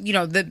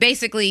 one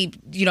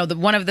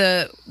of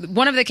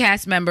the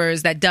cast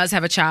members that does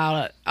have a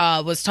child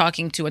was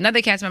talking to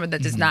another cast member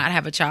that does not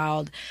have a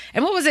child.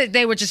 And what was it?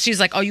 She's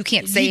like, oh, you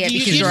can't say it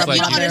because you're a like,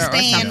 mother you don't or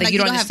understand, something. like, you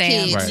don't you don't have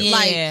understand. kids.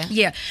 Right. Like,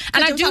 Yeah.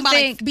 And I They were do talking about,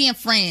 think like, being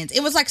friends.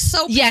 It was like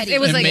so Yes, petty. it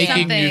was And like making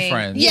something. new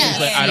friends. Yeah. It's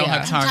like, I don't Yeah.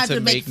 have time to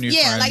make new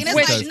friends. like, and it's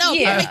because like, no, I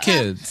people have make time.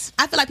 kids.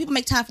 I feel like people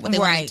make time for what they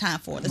want to make time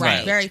for. It's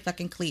Right. very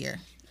fucking clear.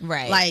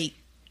 Right. Like,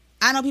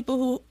 I know people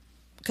who,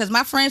 because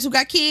my friends who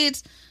got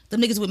kids, them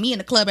niggas with me in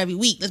the club every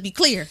week. Let's be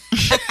clear.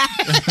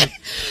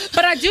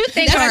 But I do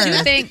think that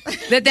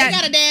They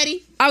got a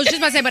daddy. I was just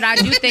about to say, but I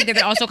do think that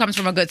it also comes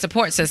from a good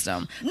support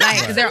system.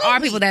 Because there are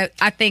people that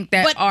I think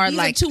that are these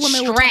like two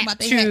women who were talking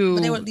about strapped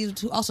to.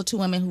 these were also two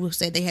women who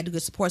said they had a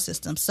good support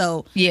system.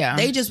 So Yeah.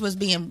 they just was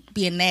being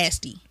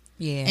nasty.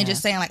 Yeah. And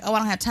just saying like, oh, I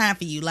don't have time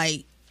for you.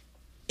 Like,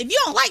 if you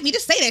don't like me,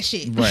 just say that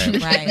shit.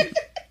 Right. Right.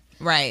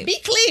 Right. Be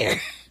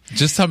clear.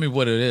 Just tell me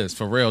what it is,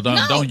 for real.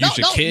 Don't use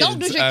your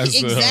kids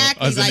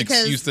as an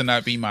excuse to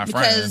not be my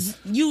friend. Because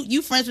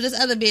you friends with this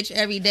other bitch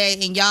every day,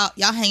 and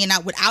y'all hanging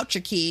out without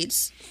your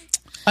kids.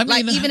 I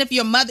mean, like, even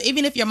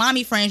if your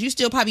mommy friends, you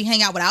still probably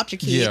hang out without your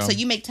kids. Yeah. So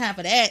you make time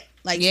for that.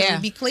 Like, so to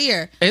be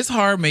clear. It's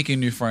hard making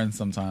new friends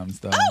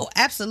sometimes, though. Oh,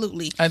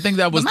 absolutely. I think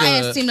that was my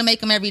ass seem to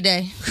make them every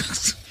day.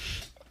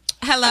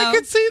 Hello. I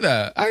can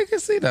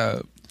see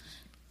that.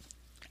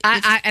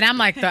 I'm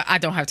like, I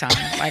don't have time.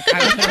 Like,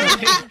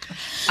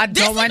 I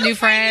don't want new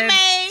friends.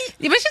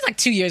 Yeah, but she's like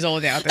 2 years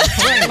old now.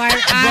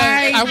 Like,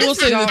 I will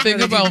say the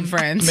thing about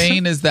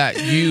Mayne is that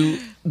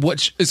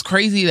what is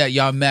crazy that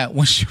y'all met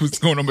when she was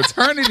going on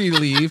maternity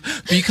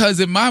leave,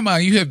 because in my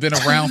mind you have been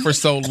around for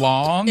so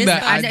long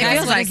that it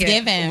feels like it's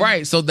given.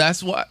 Right, so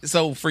that's what.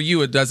 So for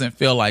you, it doesn't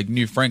feel like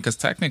new friend, because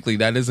technically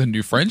that is a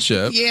new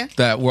friendship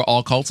that we're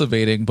all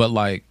cultivating. But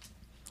like,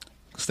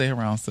 stay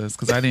around, sis,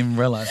 because I didn't even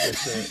realize that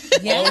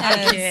shit. Yeah, I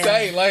can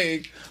say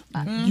like.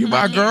 You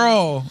my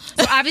girl.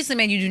 So obviously,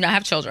 man, you do not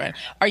have children.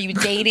 Are you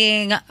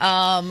dating?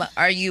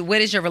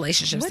 What is your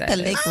relationship status?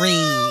 The lick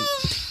read.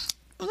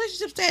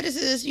 Relationship status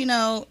is,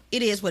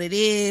 it is what it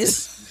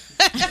is.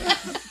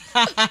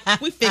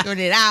 We figured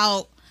it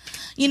out.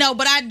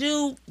 But I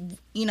do,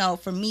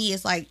 for me,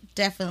 it's like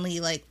definitely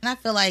like, and I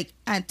feel like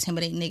I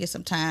intimidate niggas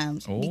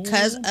sometimes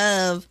because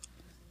of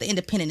the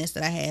independentness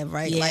that I have,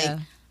 right? Yeah. Like,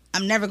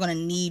 I'm never going to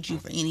need you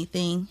for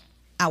anything.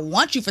 I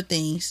want you for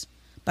things.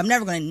 But I'm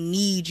never going to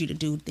need you to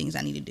do things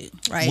I need to do,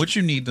 right? What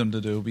you need them to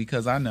do,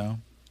 because I know.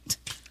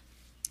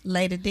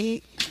 Lay the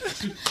dick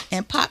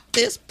and pop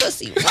this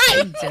pussy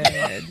right. I'm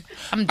dead.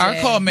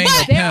 I call Mayne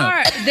a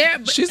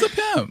pimp. She's a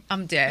pimp.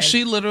 I'm dead.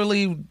 She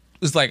literally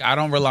is like, I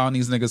don't rely on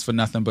these niggas for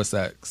nothing but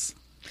sex.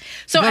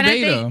 So,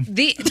 verbatim. And I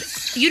think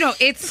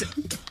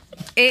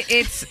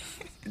it's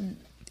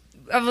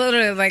I'm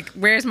literally like,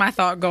 where's my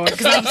thought going?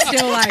 Because I'm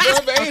still like,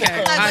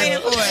 okay.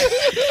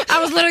 I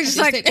was literally just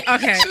like,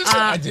 okay,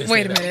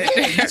 wait a minute.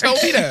 You told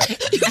me that.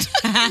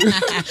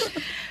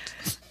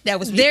 That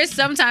was me. There's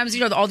sometimes,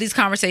 all these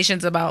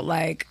conversations about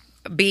like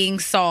being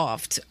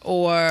soft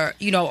or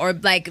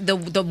like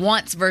the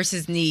wants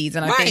versus needs.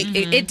 And I think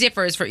it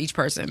differs for each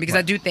person, because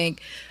I do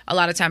think a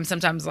lot of times,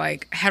 sometimes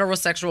like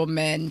heterosexual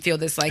men feel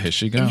this like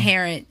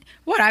inherent,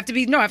 I have to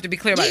be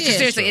clear about it.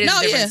 Seriously, it is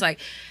a difference. Like,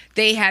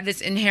 they have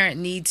this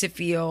inherent need to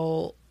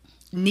feel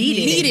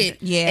needed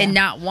and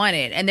not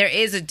wanted. And there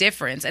is a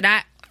difference. And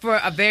for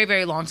a very,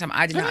 very long time,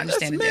 I did not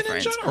understand the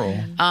difference. In general.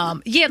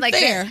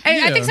 Fair.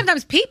 I think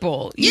sometimes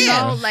people,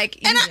 like.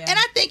 And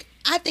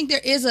I think there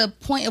is a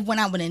point of when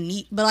I would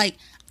need, but like,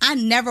 I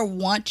never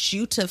want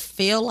you to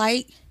feel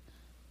like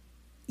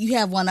you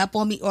have one up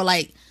on me, or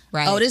like,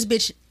 oh, this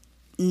bitch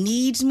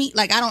needs me.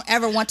 Like, I don't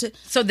ever want to.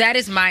 So that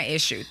is my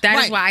issue.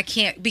 That is why I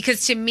can't,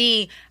 because to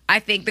me, I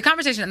think the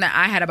conversation that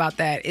I had about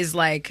that is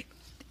like,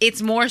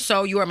 it's more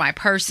so you are my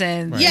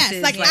person. Right.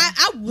 Yes, like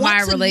I want my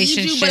to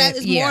relationship. Need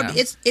you, but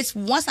it's more. It's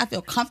once I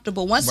feel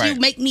comfortable. Once you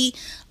make me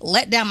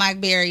let down my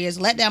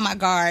barriers, let down my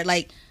guard.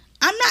 Like,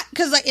 I'm not,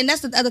 because like, and that's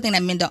the other thing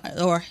that men don't,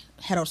 or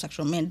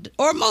heterosexual men,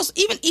 or most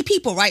even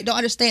people, right, don't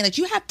understand that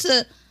you have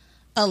to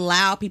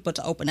allow people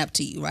to open up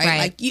to you, right?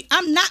 Like,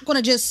 I'm not going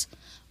to just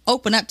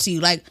open up to you.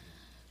 Like,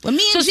 when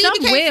me and G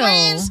became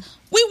friends,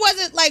 we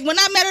wasn't like, when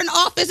I met her in the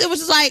office, it was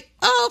just like,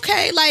 oh,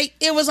 okay, like,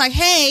 it was like,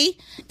 hey,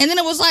 and then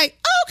it was like,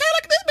 oh, okay,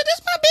 look at this, but this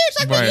is my bitch.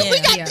 Like, we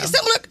got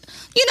similar,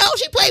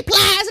 she played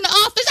plies in the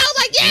office. I was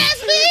like, yes,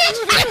 bitch.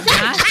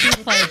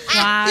 She played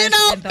plies.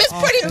 Miss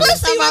Pretty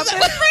Pussy was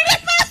Pretty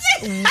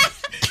Pussy.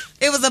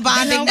 It was a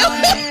bonding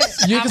moment.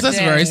 Yeah, because that's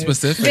very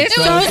specific. It's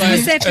so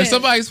specific. If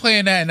somebody's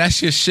playing that and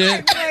that's your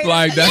shit,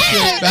 like,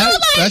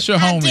 that's your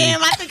homie.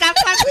 Damn, I think I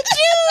fucked with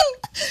you.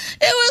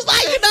 It was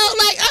like,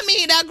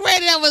 now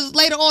granted that was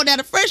later on down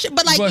the friendship,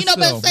 but like, but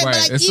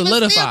it's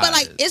solidified. Still, but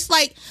like, it's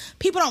like,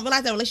 people don't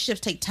realize that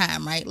relationships take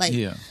time, right? Like,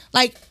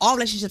 like, all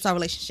relationships are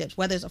relationships,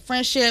 whether it's a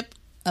friendship,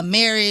 a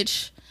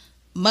marriage,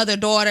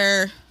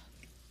 mother-daughter,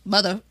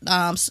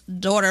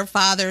 daughter,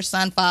 father,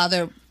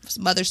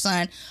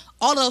 mother-son.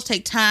 All of those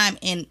take time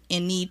and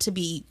need to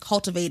be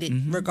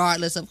cultivated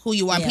regardless of who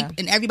you are. People,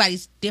 and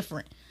everybody's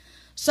different.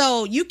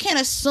 So you can't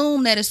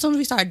assume that as soon as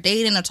we start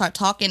dating or start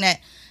talking that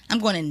I'm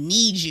going to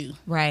need you.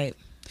 Right.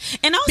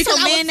 And also,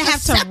 men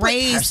have to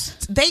raise.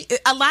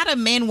 A lot of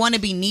men want to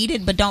be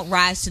needed, but don't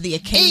rise to the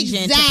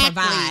occasion to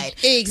provide.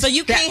 So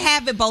you can't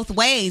have it both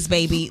ways,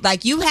 baby.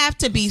 Like, you have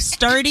to be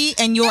sturdy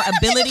in your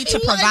ability to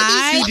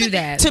provide. Do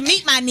that to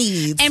meet my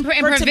needs and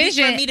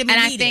provision. And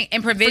I think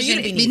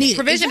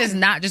provision is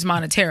not just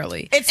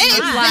monetarily. It's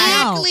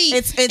exactly.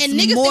 It's and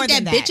niggas more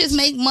think that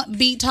bitches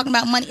be talking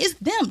about money. It's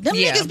them. Them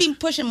niggas be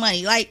pushing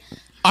money. Like,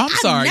 I'm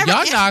sorry,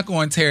 y'all not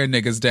going to tear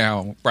niggas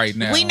down right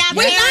now. We're not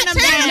tearing them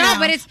down. No,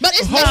 but it's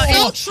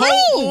so true.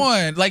 Hold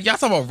on. Like, y'all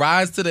talking about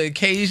rise to the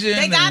occasion.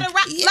 They gotta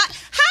rise.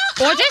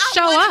 Or just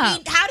show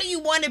up. How do you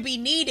want to be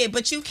needed,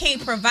 but you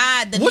can't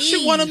provide the what needs?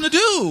 You want them to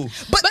do?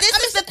 But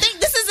this is the thing.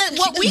 This isn't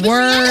what we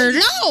Word.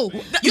 No.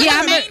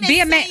 Be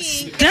a man.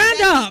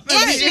 Stand up.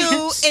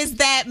 Issue is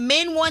that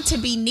men want to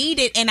be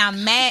needed, and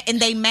I'm mad, and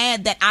they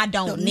mad that I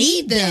don't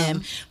need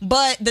them.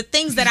 But the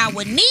things that I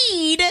would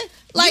need,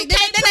 like, they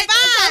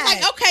provide.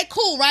 Like, okay,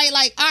 cool, right?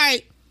 Like, all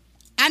right,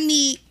 I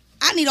need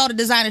all the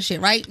designer shit,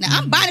 right? Now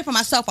I'm buying it for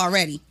myself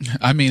already.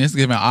 I mean, it's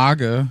giving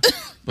Aga,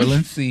 but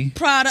let's see.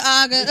 Prada,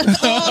 Aga,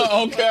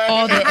 Okay.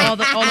 All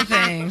the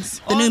things.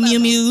 the new Miu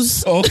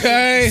Miu's.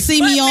 Okay.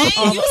 See me on.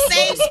 Man, you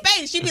save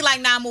space. You be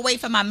like, nah, I'm gonna wait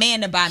for my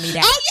man to buy me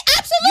that. Oh yeah,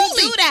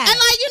 absolutely. You do that. And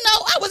like,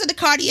 I was at the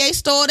Cartier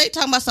store. They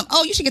talking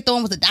about you should get the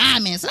one with the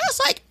diamonds. And I was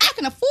like, I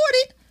can afford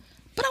it,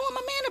 but I want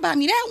my man to buy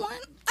me that one.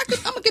 I'm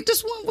gonna get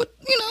this one with,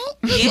 this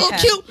little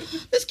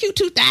cute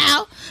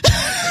 2000.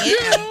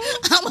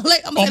 I'm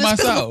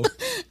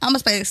gonna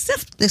pay the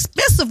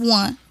expensive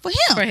one for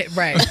him. Right.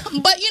 But you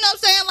know what I'm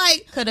saying?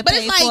 Like, Coulda but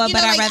paid it's like, for it,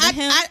 but I'd rather I,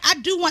 him. I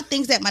do want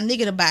things that my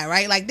nigga to buy,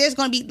 right? Like, there's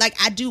gonna be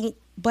I do,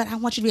 but I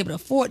want you to be able to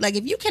afford. Like,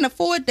 if you can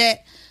afford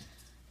that,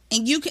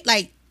 and you can,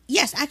 like,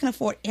 yes, I can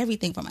afford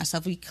everything for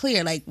myself. Be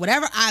clear, like,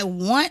 whatever I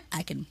want,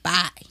 I can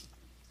buy.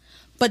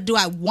 But do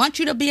I want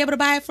you to be able to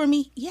buy it for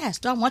me? Yes.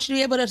 Do I want you to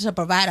be able to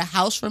provide a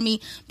house for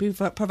me,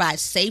 provide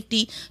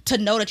safety, to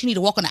know that you need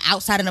to walk on the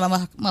outside of the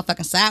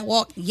motherfucking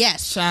sidewalk?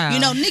 Yes. Child.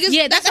 Niggas.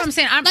 Yeah, that's what I'm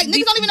saying.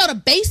 Niggas don't even know the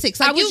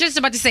basics. Like, I was just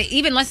about to say,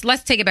 even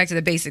let's take it back to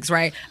the basics,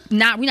 right? We're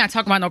not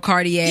talking about no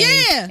Cartier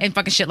and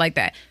fucking shit like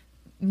that.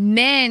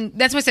 Men,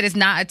 that's what I said. It's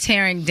not a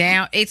tearing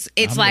down. It's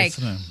like,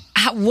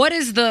 what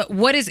is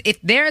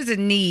if there is a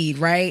need,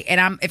 right?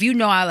 And if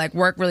I like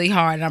work really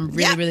hard and I'm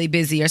really really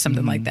busy or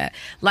something like that,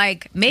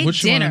 like make what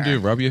dinner. What you want to do?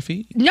 Rub your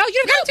feet? No, you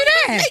don't got to do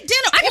that. Make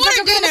dinner. I can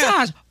fucking get a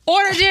massage.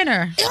 Order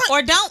dinner.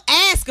 Or don't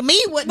ask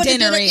me what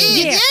dinner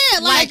is. Yeah,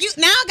 like you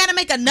now I gotta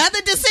make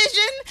another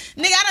decision.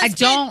 Nigga, I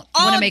don't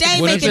all make day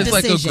a What if making it's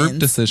like a decisions. group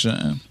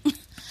decision?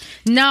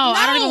 No,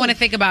 I don't even want to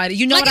think about it.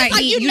 You know what I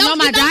eat. You know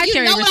my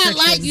dietary restrictions.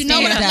 What I like. You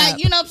know what I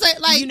like. You know what I'm saying?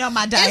 Like, you know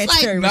my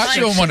dietary Not restrictions.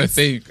 you don't want to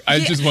think. I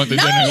just want the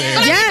dinner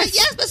there.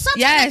 Yes, but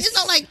sometimes it's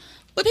not like.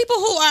 But people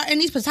who are in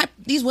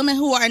these women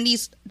who are in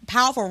these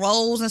powerful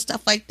roles and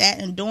stuff like that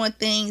and doing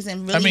things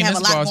and really have a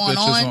lot going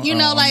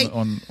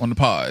on. On the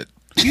pod.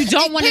 You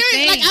don't want to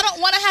think. Like, I don't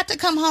want to have to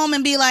come home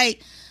and be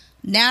like,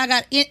 now I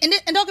got, and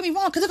don't get me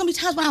wrong, because there's gonna be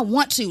times when I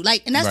want to,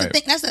 like, and that's the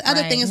thing. That's the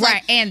other thing is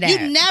like, and that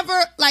you never,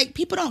 like,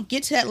 people don't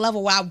get to that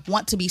level where I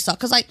want to be so,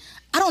 because like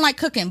I don't like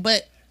cooking,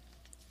 but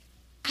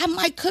I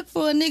might cook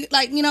for a nigga,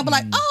 like, but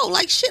like, oh,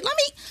 like, shit, let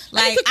me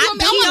cook I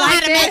don't know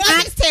how to make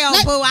oxtail,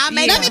 boo. I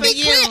make it for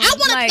you. I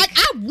want to,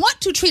 I want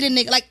to treat a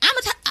nigga like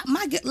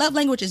my love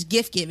language is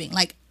gift giving.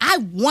 Like, I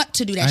want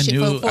to do that shit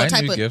for a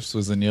type of gifts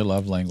was in your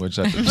love language.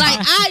 At the time. Like,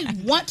 I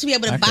want to be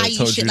able to buy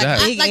you shit.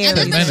 Like,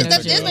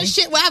 there's been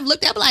shit where I've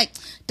looked at like,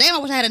 damn, I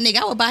wish I had a nigga.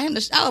 I would buy him.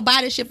 I would buy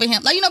this shit for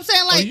him. Like, you know what I'm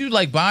saying? Like, you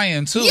like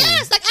buying too?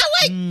 Yes, like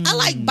I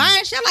like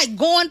buying shit. I like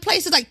going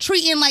places, like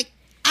treating, like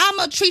I'm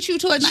gonna treat you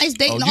to a nice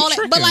date and all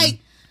that. But like.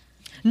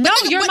 No,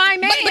 you're my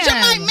man. But you're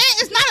my man.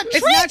 It's not a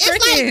trick. It's not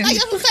tricking. Like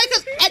that's what I'm saying.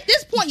 Because at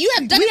this point, you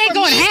have done we it ain't for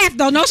going me. half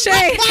though. No shade.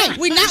 Right.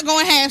 We're not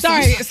going half.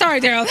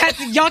 Sorry, Daryl.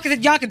 Y'all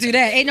can do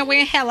that. Ain't no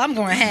way in hell I'm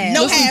going half.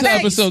 No Listen half. to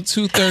episode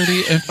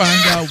 230 and find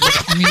out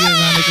what me and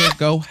Veronica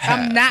go half.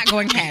 I'm not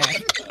going half.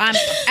 I'm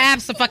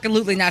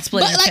absolutely not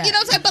splitting. But like, you know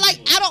what I'm saying? But like,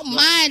 I don't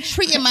mind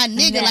treating my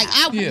nigga. Like,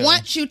 I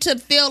want you to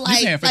feel like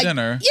you paying for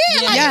dinner.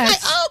 Yeah,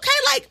 like okay,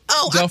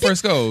 like Del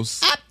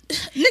Frisco's.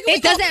 Nigga,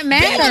 it doesn't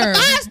matter.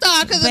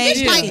 5-star because a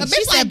bitch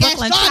like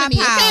gastronomy.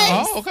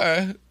 Oh,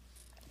 okay.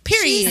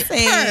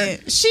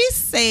 Period. She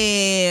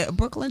said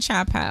Brooklyn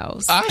Chop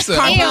House. I said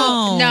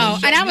no,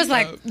 and I was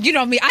like, you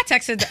know me. I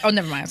texted. Oh,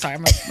 never mind. Sorry,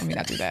 let me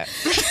not do that.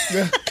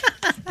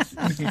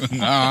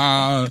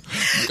 Nah,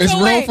 it's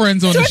real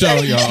friends on the show,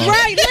 y'all.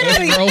 Right,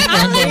 literally. Real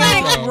friends on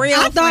the show.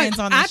 Real friends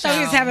on the show. I thought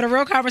we was having a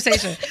real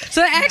conversation.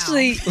 So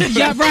actually,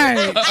 yeah,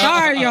 right.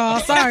 Sorry,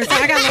 y'all. Sorry. So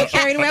I got a little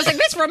carried away. I was like,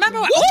 bitch, remember?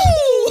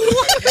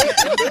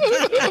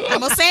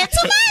 I'm gonna say it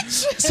too much.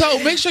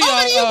 So make sure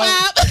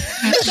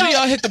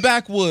y'all hit the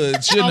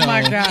backwoods. You know, oh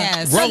my god,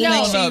 yes. roll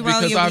on up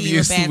because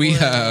obviously we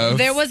have.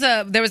 There was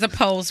a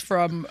post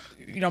from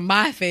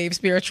my fave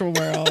spiritual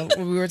world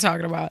we were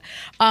talking about,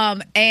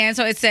 and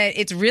so it said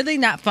it's really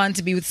not fun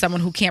to be with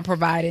someone who can't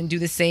provide and do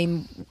the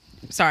same.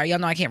 Sorry, y'all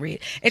know I can't read.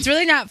 It's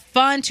really not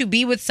fun to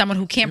be with someone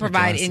who can't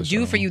provide and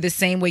do for you the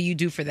same way you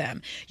do for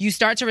them. You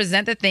start to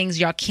resent the things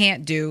y'all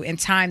can't do and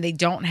time they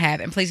don't have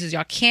and places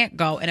y'all can't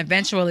go. And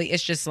eventually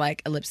it's just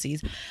like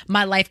ellipses.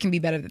 My life can be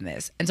better than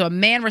this. And so a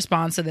man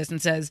responds to this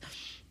and says,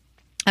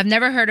 I've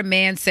never heard a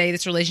man say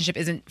this relationship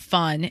isn't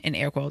fun, in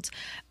air quotes,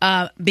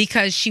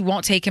 because she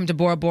won't take him to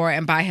Bora Bora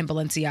and buy him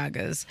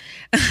Balenciagas.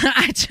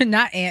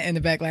 Not Aunt in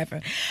the back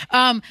laughing.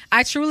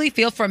 I truly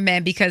feel for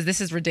men because this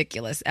is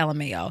ridiculous,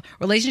 LMAO.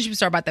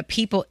 Relationships are about the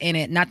people in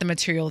it, not the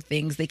material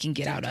things they can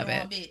get out of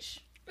it. Bitch.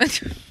 I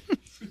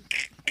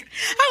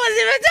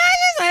wasn't even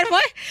done.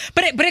 What?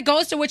 But it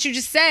goes to what you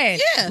just said.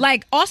 Yeah.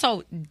 Like,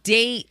 also,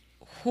 date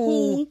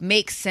who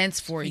makes sense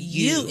for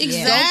you.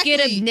 Exactly. Don't get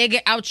a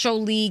nigga out your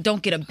league.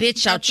 Don't get a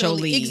bitch out your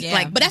league. Yeah.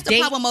 Like, but that's the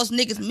problem with most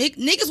niggas.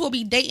 Niggas will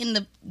be dating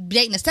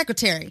the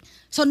secretary.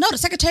 So no, the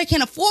secretary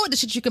can't afford the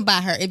shit you can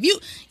buy her. If you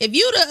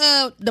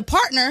the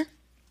partner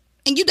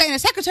and you dating a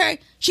secretary,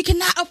 she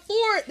cannot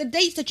afford the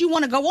dates that you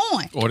want to go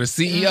on. Or the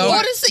CEO.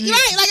 Right.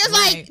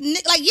 Like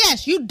it's like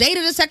yes, you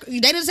dated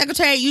the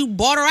secretary, you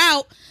bought her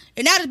out.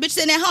 And now this bitch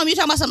sitting at home, you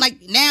talking about something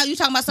like now you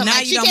talking about something now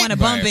like you don't want to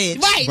bum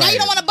bitch. Right. Now you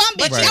don't want to bum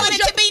bitch. But you want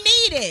it to be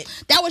needed.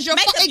 That was your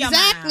fault.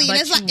 Exactly. But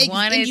and it's like you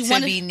want it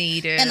to be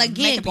needed. And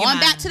again, going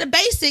back to the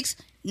basics,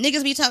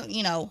 niggas be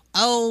talking, I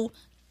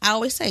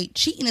always say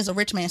cheating is a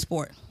rich man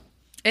sport.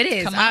 It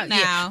is. Come on now.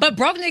 Yeah. But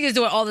broke niggas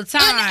do it all the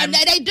time. And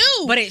they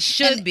do. But it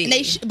should be.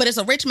 But it's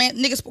a rich man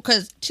niggas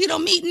because cheat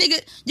on me, nigga,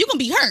 you gonna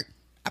be hurt.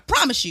 I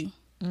promise you.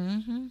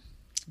 Mm-hmm.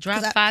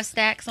 Drop 5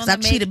 stacks on the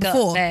makeup cheated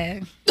before.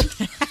 bag.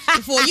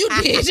 Before you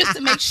did, just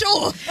to make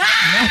sure.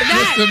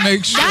 Just to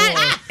make sure.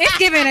 It's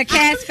giving a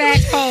cast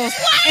facts post.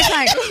 It's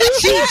like,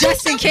 cheat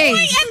just in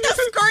case. At the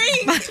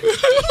screen. Make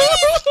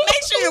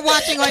sure you're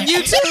watching on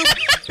YouTube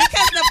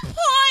because the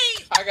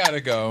point. I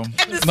gotta go.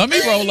 Let me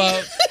roll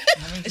up.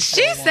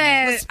 She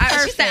said,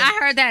 I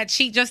heard that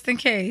cheat just in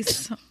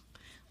case.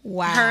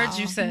 Wow. Heard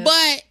you said.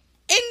 But,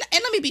 and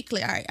let me be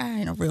clear. All right,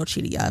 I ain't a real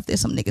cheater, y'all. If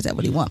there's some niggas that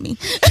really want me.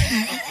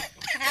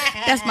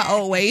 That's my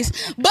old ways.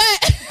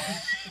 But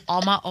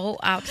all my old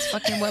ops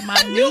fucking with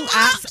my new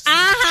ops.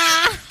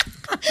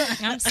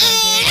 I'm so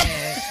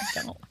dead.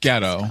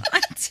 Ghetto.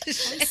 I'm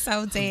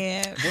so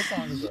dead. What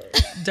song is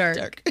that?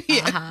 Dirk.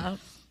 Yeah.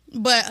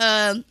 But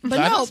no,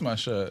 that's my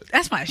shit.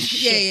 That's my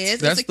shit. Yeah,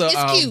 it's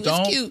cute.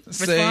 Don't it's cute.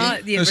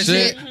 say the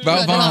shit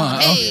about Vaughn.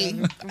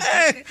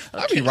 Hey,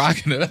 I be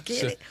rocking it.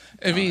 Shit.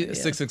 If he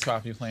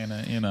 665, you playing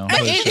it,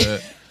 hood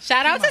shit.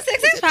 Shout out to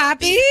 6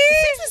 Poppy. 6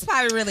 is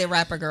probably really a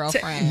rapper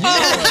girlfriend. His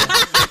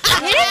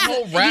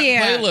whole rap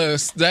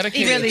playlist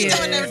dedicated. He really He's is.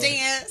 doing them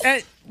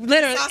dance.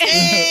 Literally.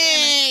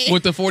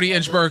 With the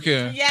 40-inch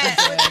Birkin. Yes,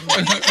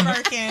 40-inch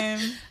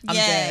Birkin.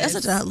 Yes. That's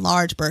such a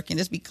large Birkin,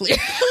 let's be clear.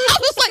 I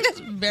was like,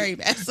 that's very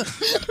massive.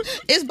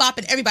 It's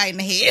bopping everybody in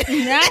the head.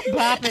 Not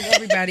bopping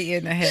everybody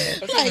in the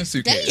head. Like,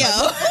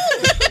 damn.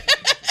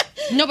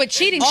 No, but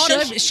cheating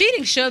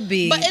should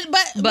be. But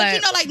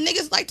like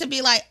niggas like to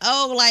be like,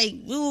 oh, like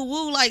woo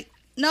woo, like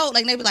no,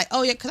 like they be like,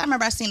 oh yeah, because I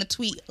remember I seen a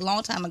tweet a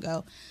long time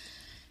ago,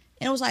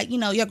 and it was like,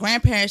 your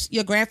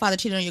grandfather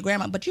cheated on your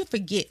grandma, but you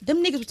forget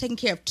them niggas were taking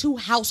care of 2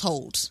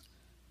 households,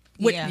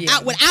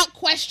 without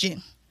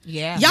question.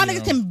 Yeah, y'all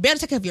niggas can barely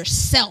take care of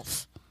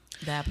yourself.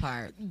 That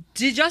part.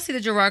 Did y'all see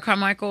the Gerard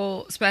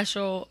Carmichael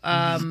special?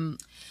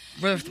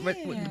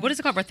 What is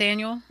it called?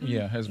 Nathaniel?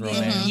 Yeah, his real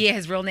name. Yeah,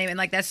 his real name. And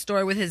like that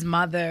story with his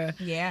mother.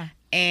 Yeah.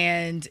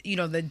 And,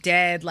 the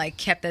dad like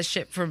kept that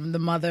shit from the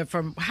mother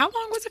from how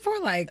long was it for?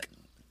 Like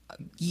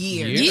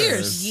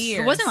Years.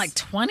 It wasn't like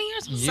 20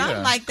 or something? Yeah.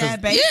 Something like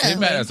that, baby. They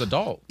met as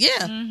adults. Yeah.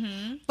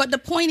 Mm-hmm. But the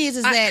point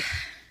is that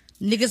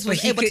niggas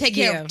was able to take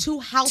care of 2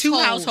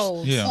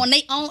 households. Yeah. On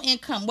their own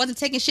income. Wasn't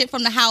taking shit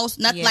from the house.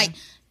 Nothing like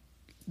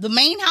the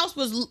main house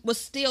was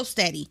still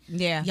steady.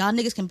 Yeah. Y'all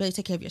niggas can barely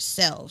take care of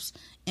yourselves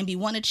and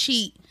want to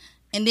cheat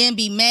and then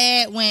be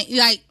mad when you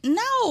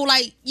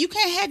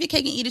can't have your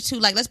cake and eat it too.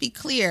 Like, let's be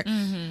clear.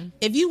 Mm-hmm.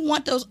 If you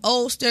want those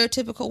old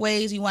stereotypical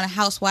ways, you want a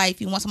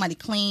housewife, you want somebody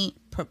clean,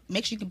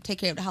 make sure you can take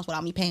care of the house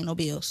without me paying no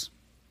bills.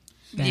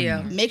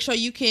 Yeah. Make sure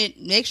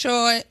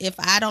if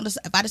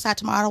I decide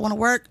tomorrow I don't want to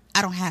work,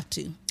 I don't have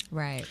to.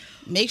 Right.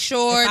 Make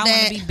sure if I that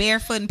want to be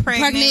barefoot and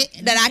pregnant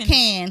I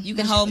can. You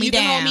can hold me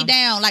down. You can hold me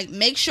down. Like,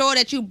 make sure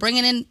that you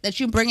bringing in the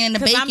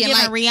bacon. I'm giving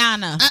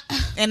Rihanna,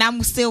 and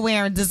I'm still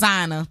wearing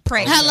designer.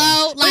 Pregnant.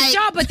 Hello,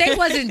 but they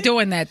wasn't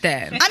doing that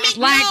then. I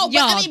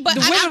mean, but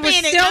the women were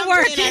still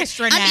working.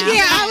 Extra now.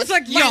 I was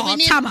like,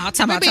 time out.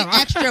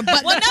 Extra,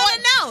 but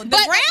no.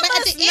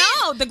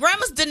 The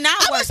grandmas did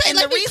not work, and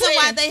the reason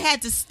why they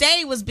had to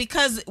stay was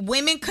because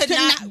women could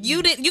not.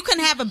 You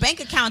couldn't have a bank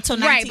account till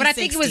 1960. Right, but I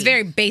think it was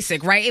very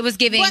basic, right? It was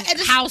giving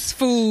house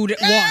food,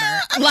 water.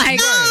 You might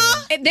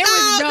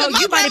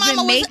have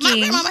been making. My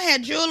grandmama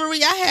had jewelry.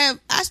 I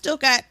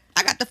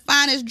got the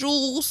finest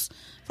jewels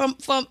from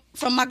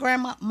my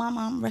grandma. My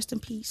mom, rest in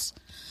peace.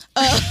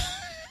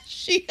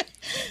 She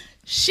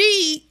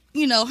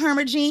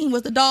Herma Jean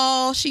was the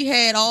doll. She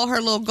had all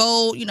her little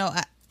gold.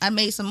 I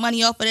made some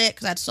money off of that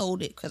because I'd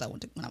sold it because when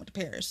I went to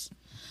Paris.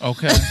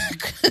 Okay.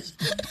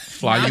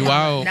 Fly you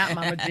out. Not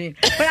Mama Jean.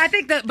 But I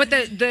think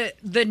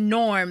the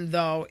norm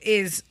though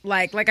is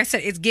like I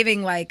said, it's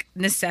giving like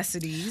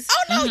necessities.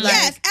 Oh no,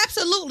 yes,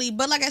 absolutely.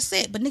 But like I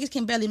said, but niggas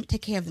can barely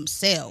take care of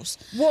themselves.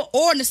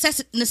 Or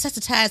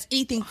necessitize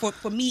anything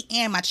for me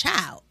and my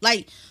child.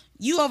 Like,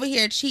 you over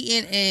here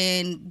cheating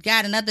and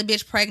got another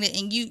bitch pregnant,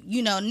 and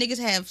you know niggas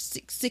have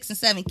 6 and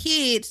 7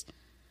 kids.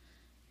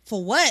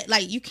 For what?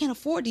 Like, you can't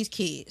afford these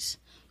kids.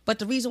 But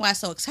the reason why it's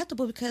so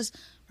acceptable because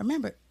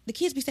remember, the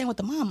kids be staying with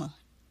the mama.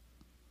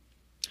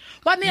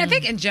 Well, I mean, I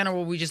think in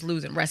general we just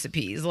losing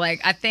recipes. Like,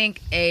 I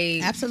think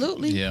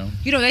Absolutely. Yeah.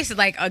 You know, they said,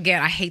 like,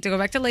 again, I hate to go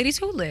back to Ladies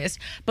Who List,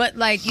 but,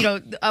 like, you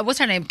know, what's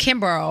her name?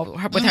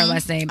 Kimbrough, with her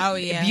last name. Oh,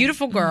 yeah.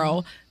 Beautiful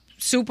girl.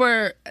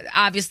 Super,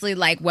 obviously,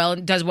 like,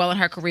 does well in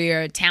her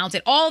career,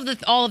 talented, all of the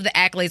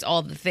accolades, all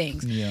of the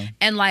things. Yeah.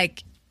 And,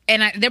 like,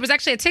 there was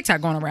actually a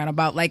TikTok going around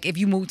about, like, if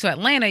you move to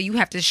Atlanta, you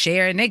have to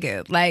share a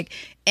nigga. Like,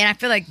 and I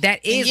feel like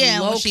that is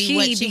low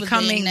key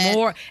becoming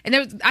more.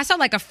 And I saw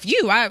like a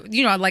few. Now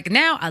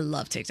I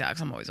love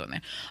TikToks. I'm always on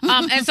there.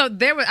 And so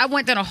I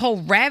went down a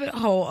whole rabbit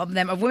hole of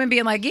women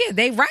being like, yeah,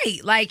 they right.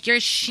 Like, you're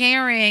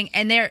sharing,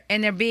 and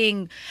they're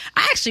being.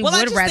 I actually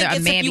would rather a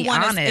man be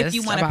honest if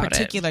you want a about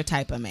particular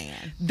type of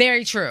man.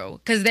 Very true,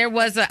 because there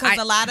was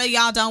a lot of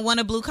y'all don't want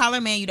a blue collar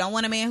man. You don't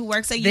want a man who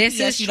works at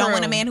UPS. You don't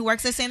want a man who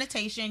works at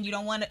sanitation. You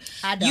don't want.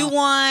 You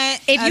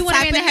want if you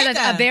want a man that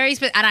has a very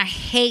and I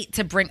hate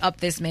to bring up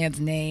this man's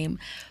name,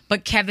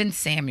 but Kevin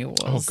Samuels.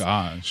 Oh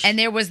gosh. And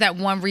there was that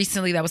one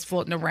recently that was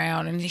floating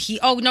around, and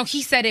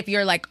he said if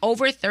you're like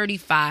over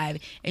 35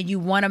 and you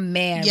want a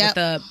man with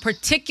a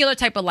particular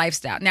type of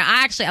lifestyle. Now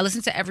I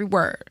listened to every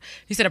word.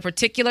 He said a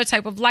particular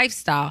type of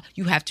lifestyle,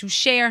 you have to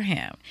share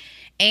him.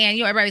 And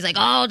everybody's like,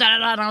 oh, da da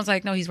da. And I was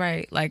like, no, he's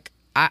right. Like,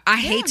 I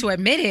hate to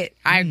admit it.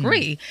 I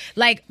agree.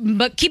 Like,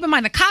 but keep in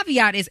mind the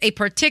caveat is a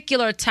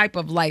particular type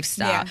of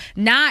lifestyle. Yeah.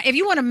 Not if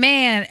you want a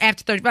man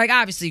after 30, like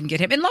obviously you can get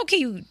him. And low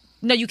key,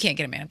 you can't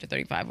get a man after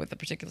 35 with a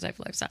particular type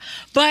of lifestyle.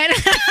 But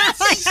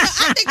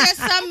I think there's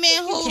some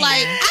men who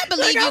I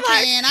believe you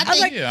can. I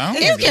think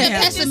it's giving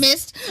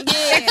pessimist.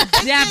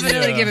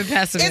 Definitely giving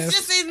pessimist.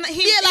 It's just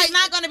he's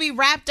not going to be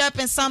wrapped up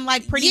in some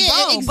like pretty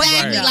bow.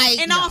 Exactly. But Like,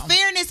 in all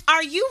fairness,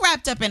 are you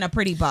wrapped up in a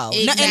pretty bow?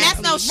 Exactly. And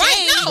that's no shame.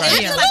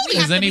 Right. No, Like, we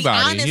have Is to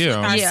anybody, be honest with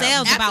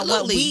ourselves about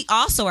what Absolutely. we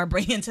also are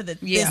bringing to this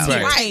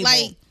table. Right.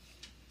 Like,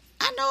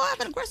 I know I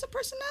have an aggressive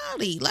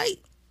personality. Like,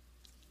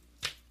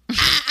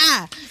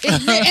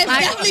 it's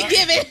definitely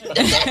given.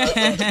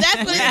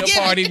 That's what We it's in the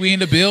given. party, we in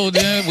the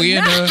building, we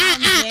in the.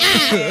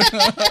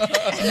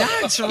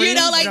 You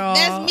know, like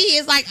that's me.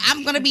 It's like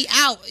I'm gonna be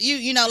out.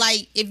 You know,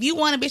 like if you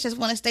want a bitch that's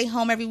want to stay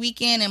home every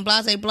weekend and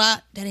blah blah blah,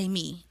 that ain't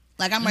me.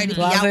 Like I'm ready to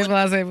be out. With,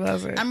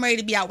 I'm ready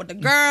to be out with the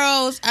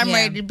girls. I'm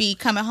ready to be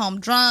coming home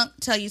drunk.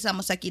 Tell you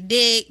something, suck your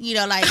dick. You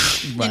know, like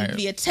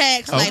via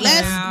text. Like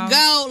let's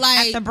go.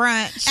 Like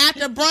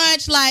after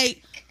brunch.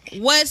 Like.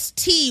 What's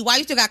tea? Why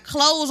you still got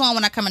clothes on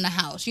when I come in the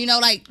house? You know,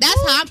 like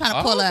that's how I'm trying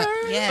to pull up.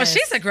 Yeah, but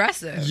she's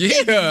aggressive. Yeah,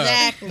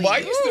 exactly. Why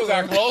you still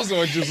got clothes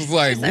on? Just was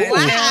like,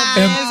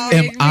 Wow.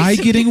 am I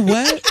getting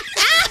wet?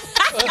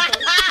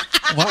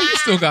 Why you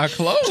still got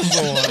clothes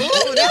on?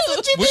 Ooh, that's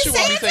what you What you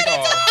want me to take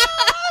off?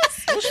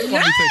 What you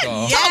want me to take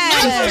off?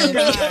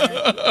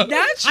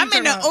 Yes. I'm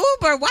in the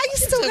Uber. Why you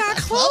still got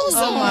clothes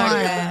on? Oh my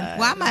God.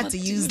 Well, I'm about to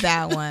use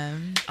that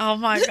one. Oh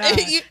my God.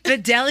 The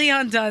deli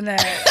undone that.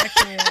 I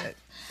can't.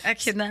 I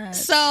cannot.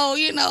 So,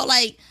 you know,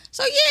 like,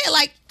 so yeah,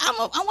 like,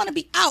 I want to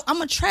be out. I'm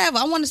going to travel.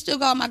 I want to still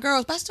go with my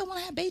girls, but I still want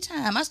to have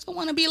daytime. I still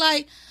want to be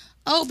like,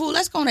 oh, boo,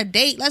 let's go on a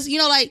date. Let's, you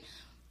know, like,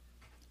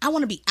 I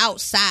want to be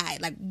outside,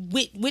 like,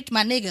 with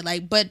my nigga.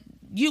 Like, but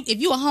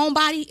if you a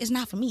homebody, it's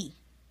not for me.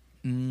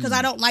 Because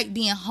I don't like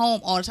being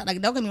home all the time.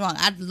 Like, don't get me wrong.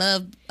 I'd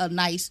love a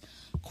nice,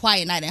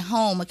 quiet night at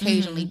home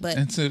occasionally, but.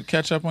 And to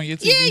catch up on your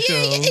TV shows.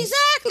 Yeah,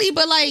 exactly.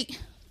 But, like,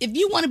 if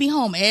you want to be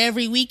home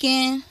every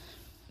weekend.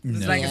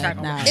 It's like it's not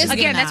gonna work. It's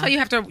Again, that's why you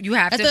have to do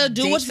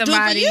date what's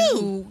somebody good for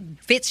you. who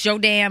fits your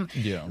damn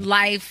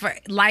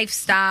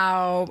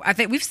lifestyle. I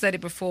think we've said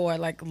it before.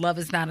 Like, love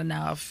is not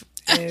enough.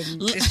 And it's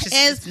just,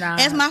 it's not.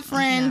 As my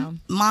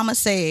friend Mama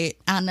said,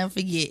 I'll never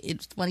forget.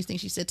 It's the funniest thing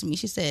she said to me.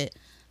 She said,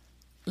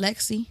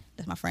 "Lexi,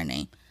 that's my friend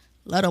name.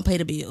 Love don't pay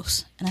the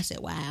bills." And I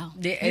said, "Wow,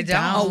 it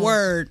don't. A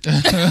word."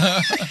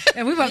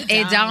 And we both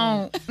it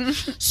don't.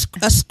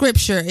 A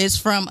scripture is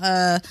from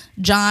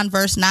John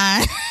verse 9.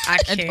 I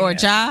can't. Or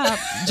Job.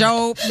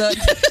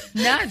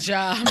 Not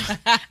Job.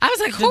 I was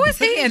like, who is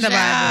he in the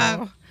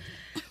Bible?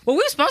 Well,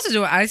 we were supposed to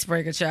do an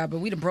icebreaker, child, but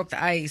we done broke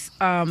the ice.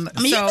 I mean,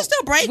 you can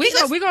still break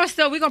it. We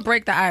gonna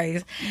break the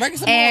ice. Break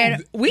some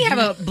and we have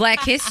a Black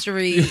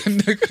History,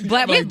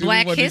 Black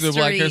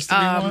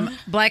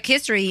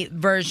History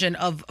version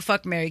of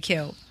Fuck, Marry,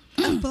 Kill.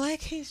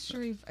 Black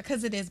History,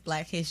 because it is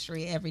Black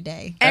History every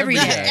day. Every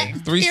day.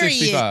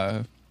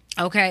 365.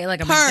 Okay,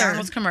 like a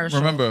McDonald's commercial.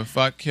 Remember,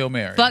 fuck, kill,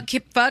 marry. Fuck,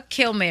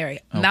 kill, marry.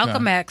 Okay.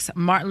 Malcolm X,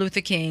 Martin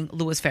Luther King,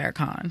 Louis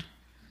Farrakhan.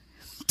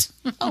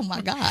 Oh my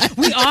God.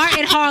 We are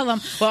in Harlem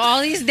where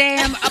all these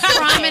damn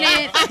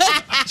prominent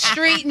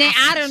street names.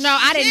 I didn't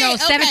know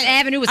 7th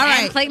Avenue was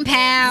Adam Clayton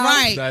Powell.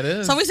 Right. That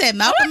is. So we said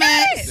Malcolm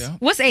X. Yeah.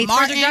 What's 8th?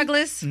 Martin. Frederick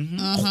Douglass?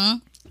 Mm-hmm.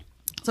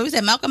 So we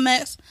said Malcolm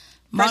X,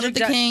 Martin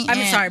Luther King.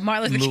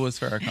 Martin Luther King. Louis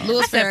Farrakhan.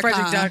 Louis I said Farrakhan.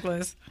 Frederick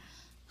Douglass.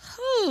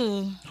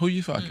 Who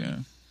you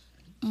fucking?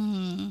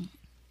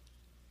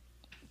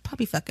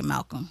 Probably fucking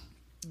Malcolm.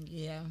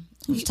 Yeah.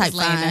 He was type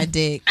laying fine. that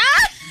dick.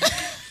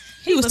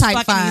 He was type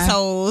fucking fine. these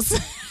hoes.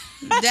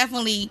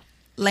 Definitely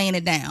laying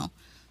it down.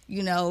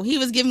 You know, he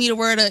was giving me the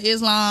word of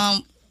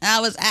Islam I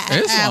was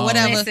It's long.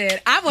 whatever. Listen,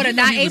 I would have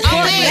not ate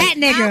pork for that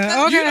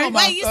nigga. Okay.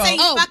 Wait, you say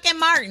fucking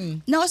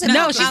Martin? No, I said No,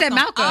 Malcolm. she said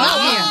Malcolm.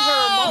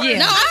 Oh, Yeah.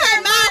 No, I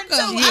heard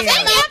Malcolm. Yeah. I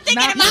said Malcolm. I'm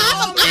thinking about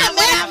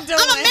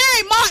I'm a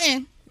Mary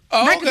Martin.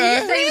 Oh, Right, 'cause you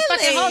okay. said he was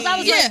fucking hoes. I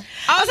was Yeah. like,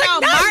 Oh, no,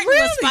 not Martin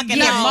really. was fucking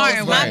Yeah, hoes.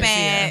 Martin My was,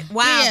 bad.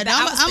 Wow. Yeah,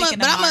 I was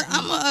thinking of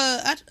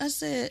Martin. I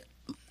said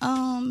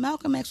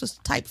Malcolm X was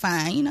type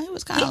fine. You know, he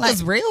was kind He of like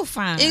was real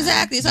fine.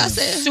 Exactly. So I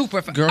said,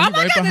 super fun. Girl, Oh he my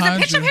right God, there's a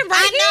behind picture of you. him right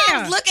I know. here.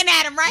 I was looking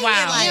at him right Wow.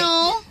 here like, you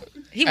know,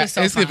 He was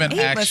so It's fine. giving he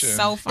was action.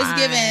 so fine.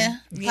 it's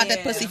giving got that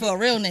Yeah. pussy for a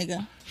real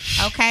nigga.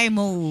 Okay,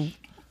 move.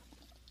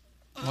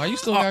 Why you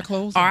still got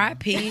clothes? on?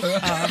 R.I.P.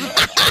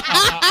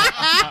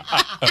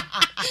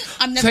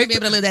 I'm never gonna be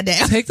able to live that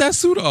down. Take that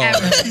suit off.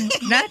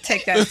 Not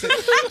take that.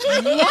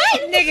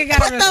 What nigga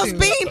got Put those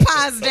bean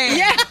pies down.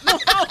 Yeah.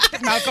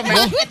 Malcolm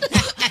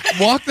X.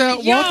 Walk down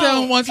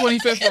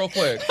 125th real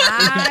quick.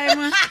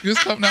 I'm Just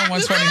come down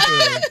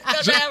 125th.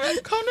 Come down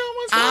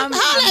 125th.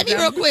 Holla at me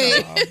real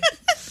quick.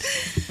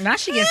 Now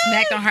she gets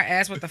smacked on her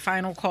ass with the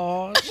final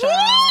call. Child.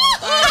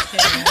 I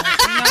can't.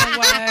 You know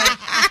what?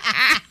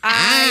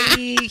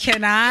 I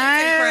cannot.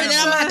 And then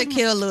I'm gonna have to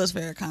kill Louis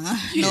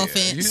Farrakhan. No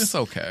offense. It's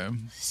okay.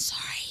 Sorry.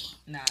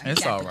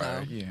 It's all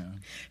right. Yeah.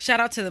 Shout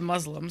out to the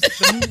Muslims.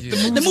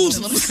 The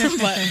Muslims.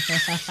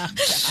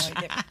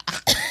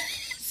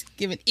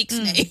 Give it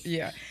Ixnay.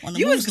 Yeah. On the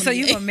You was Muslim so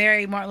you day. gonna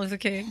marry Martin Luther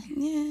King?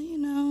 Yeah, you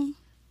know.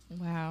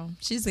 Wow.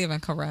 She's giving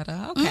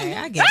Coretta. Okay,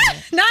 I get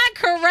it. Not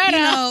Coretta. You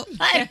know,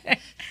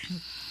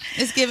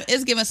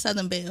 it's giving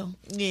Southern Belle.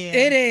 Yeah.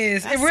 It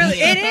is. It really.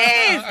 It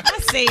is. I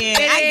see it.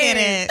 I get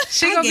it.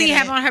 She I gonna get be it.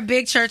 having on her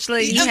big church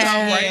lady You know,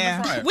 hat. Right in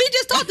the front. We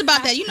just talked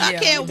about that. You know, I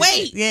can't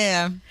wait.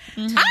 Yeah.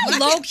 I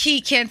low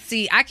key can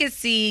see. I can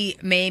see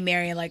Mayne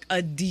marrying like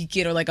a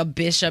deacon or like a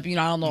bishop. You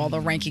know, I don't know all the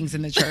rankings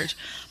in the church,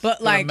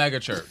 but Like like a mega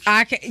church.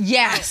 I can.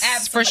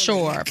 Yes, for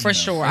sure, for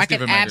sure. let's I can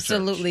give it mega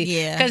absolutely.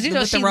 Yeah. because you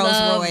know With the she Rolls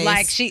loves Royce.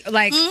 like she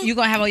like you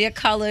gonna have all your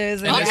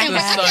colors and And I it's your the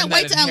can't, son I can't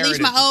wait that to unleash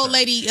inherited my the old church.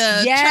 lady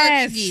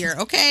Yes. church gear.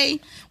 Okay,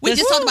 we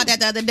just talked about that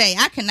the other day.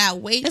 I cannot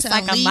wait It's to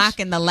like unleash.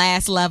 unlocking the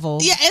last level.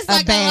 Yeah, it's of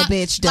like bad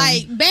bitch.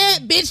 like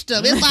bad bitch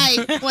stuff. It's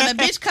like when a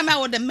bitch come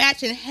out with the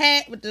matching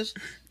hat with the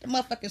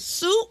motherfucking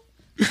suit.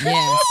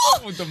 Yes.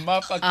 With the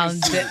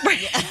motherfucking suit.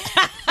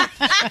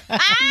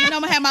 You know,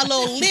 I'm gonna have my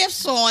little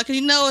lifts on because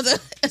you know,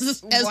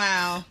 as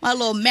Wow. my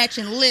little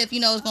matching lift. You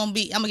know, it's gonna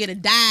be. I'm gonna get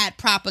it dyed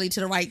properly to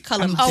the right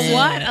color. I'm a dead.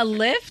 what? A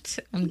lift?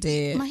 I'm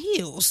dead. My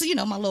heels. You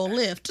know, my little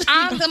lift.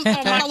 Oh my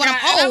God. When I'm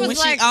I old, was when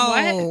like, she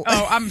what?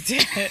 Oh, I'm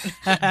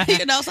dead.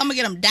 you know, so I'm gonna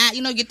get them dyed.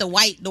 You know, get the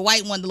white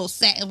one, the little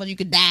satin one. You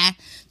could dye.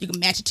 You can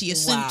match it to your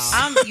suits.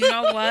 You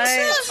know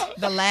what?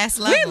 The last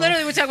level. We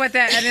literally would talk about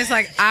that, and it's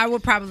like I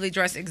would probably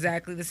dress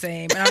exactly the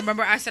same. And I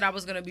remember I said I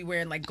was gonna be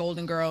wearing like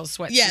Golden Girls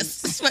sweatsuits.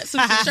 Yes, sweatsuits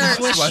and shirts.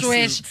 Swish,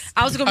 swish.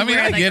 I was gonna. I mean,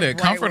 wear, I like, get the it.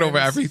 bright Comfort over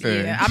ones.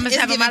 everything. Yeah, I'm just It's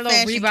having my giving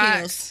little fashion Reeboks.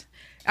 kills.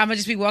 I'm gonna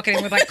just be walking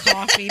in with like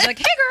coffee, like,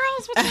 "Hey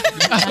girls,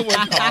 what's up?"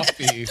 With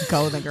coffee.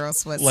 Golden Girl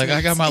sweatsuit. Like,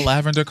 I got my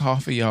lavender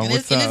coffee, y'all. And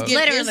What's it's up?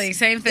 giving- Literally,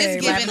 same thing.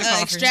 It's giving lavender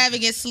coffee.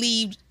 extravagant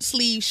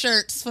sleeve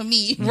shirts for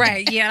me.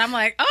 Right? Yeah, and I'm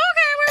like, okay,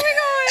 where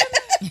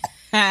we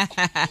going?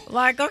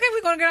 Like, okay,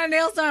 we're gonna get our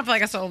nails done. I feel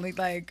like it's only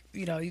like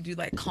you do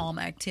like calm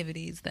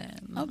activities then.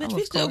 Oh, bitch,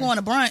 we still going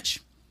to brunch.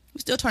 We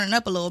still turning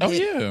up a little Oh,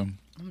 bit. yeah.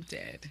 I'm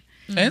dead.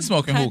 And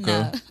smoking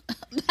hookah.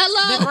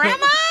 Hello,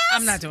 Grandma?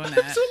 I'm not doing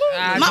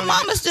that. My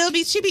mama still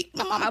be.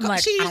 My mama. I'm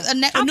like, she's a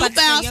about to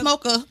newfound say,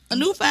 smoker. A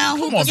newfound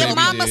Come hookah. on, Your baby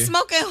mama D.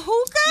 smoking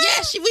hookah?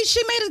 Yeah, she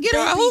made us get her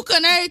a hookah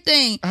and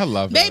everything. I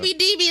love that. Baby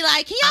D be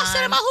like, can y'all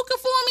set up my hookah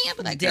for me? I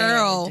be like,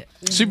 girl.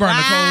 She burned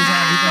the clothes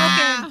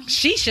on everything.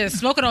 Shisha,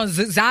 smoking on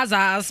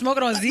Zaza,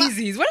 smoking on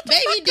ZZs. What the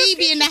Baby D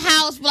be in the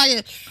house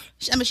like,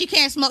 I mean, she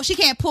can't smoke. She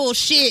can't pull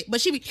shit,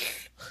 but she be.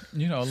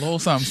 You know, a little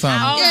something,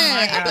 something. Oh,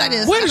 Yeah, my I be like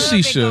this. Where is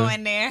Shisha?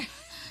 Going there.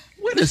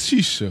 Where is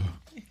Shisha?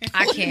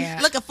 I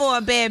can't. Looking for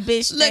a bad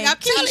bitch. Look, I'm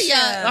telling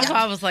That's y'all.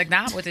 why I was like,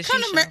 nah, with the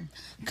Come shisha.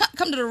 to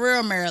come to the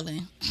real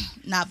Maryland,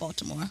 not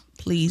Baltimore,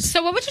 please.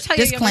 So what would you tell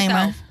your younger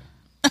Disclaimer. self?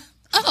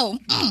 Oh,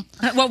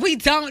 What we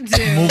don't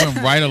do.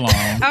 Moving right along.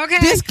 Okay.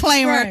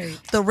 disclaimer: Right.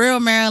 the real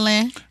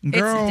Maryland,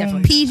 Girl.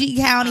 definitely- PG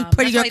County,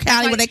 Pretty Girl That's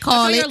County, what they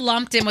call that's why it. You're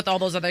lumped in with all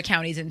those other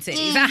counties and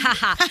cities.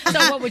 So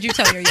what would you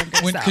tell your younger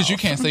self? Because you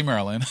can't say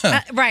Maryland.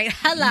 Right.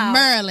 Hello.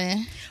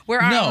 Maryland. We're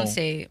our No. own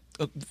state.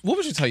 What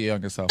would you tell your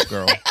younger self,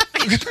 girl?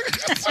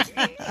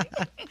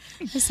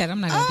 He said, I'm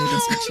not going to do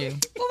this with you.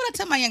 What would I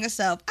tell my younger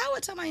self? I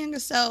would tell my younger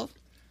self.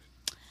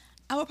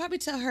 I would probably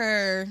tell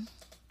her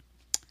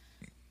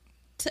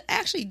to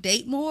actually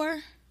date more.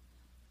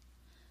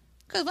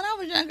 Because when I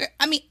was younger,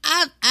 I mean,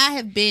 I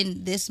have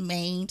been this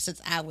Mayne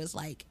since I was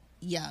like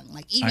young.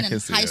 Like even I in can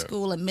see high it.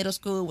 school and middle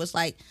school, it was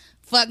like,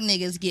 fuck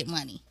niggas, get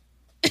money.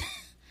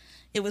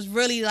 It was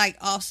really like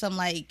awesome.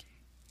 Like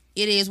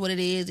it is what it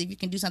is. If you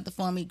can do something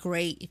for me,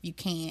 great. If you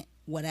can't,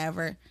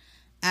 whatever.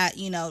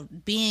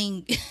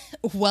 Being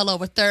well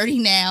over 30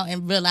 now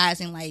and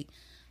realizing like,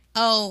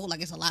 oh,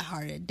 like it's a lot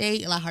harder to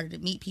date, a lot harder to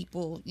meet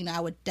people. I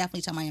would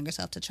definitely tell my younger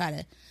self to try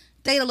to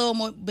date a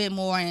little bit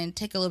more and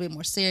take a little bit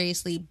more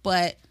seriously.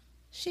 But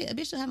shit, a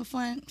bitch still having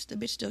fun. The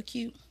bitch still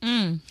cute.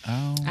 I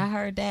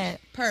heard that.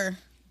 Purr.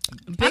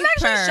 I'm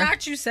actually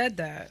shocked you said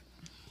that.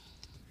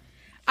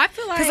 I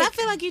feel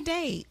like you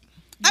date.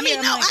 I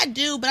mean, no, I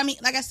do, but I mean,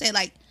 like I said,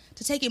 like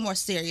to take it more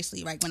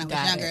seriously, like when I was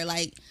younger,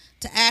 like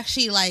to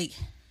actually like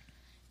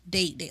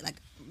date,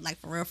 like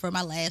for real. For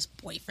my last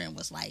boyfriend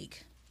was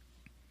like.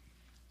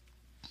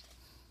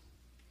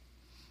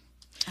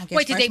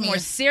 Wait, to date more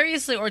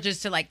seriously or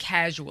just to like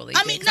casually?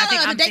 I mean,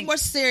 to date more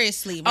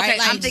seriously, right? Okay,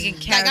 like, I'm thinking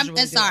casually.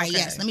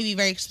 Yes. Let me be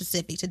very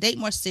specific. To date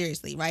more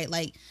seriously, right?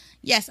 Like,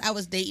 yes, I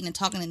was dating and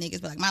talking to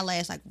niggas, but like my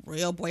last like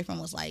real boyfriend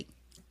was like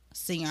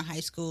senior in high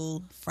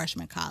school,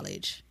 freshman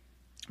college.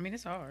 I mean,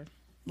 it's hard.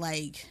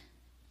 Like,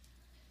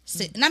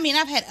 and I mean,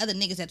 I've had other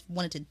niggas that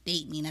wanted to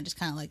date me, and I just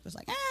kind of like was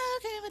like,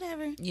 okay,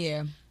 whatever.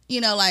 Yeah.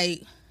 You know,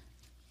 like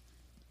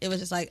it was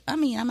just like, I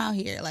mean, I'm out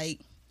here, like.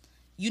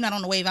 You not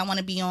on the wave I want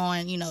to be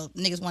on, you know,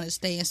 niggas want to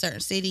stay in certain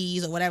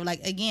cities or whatever.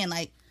 Like, again,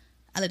 like,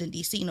 I lived in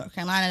D.C., North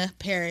Carolina,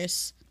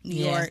 Paris,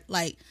 New York.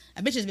 Like,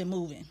 a bitch has been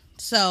moving.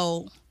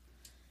 So,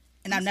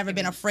 and I've never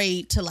been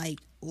afraid to, like,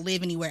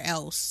 live anywhere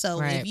else. So,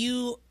 if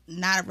you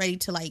not ready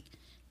to, like,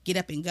 get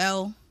up and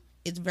go,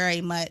 it's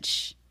very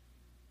much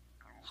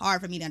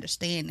hard for me to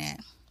understand that.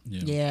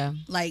 Yeah.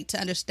 Like,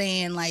 to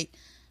understand, like,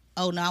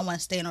 oh, no, I want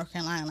to stay in North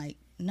Carolina. Like,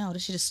 no,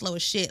 this shit is slow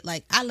as shit.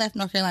 Like, I left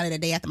North Carolina the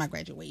day after my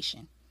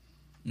graduation.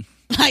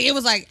 Like, it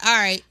was like, all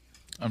right.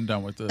 I'm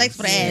done with this. Thanks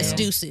for the ass,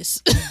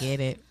 deuces. I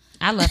get it.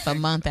 I left a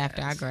month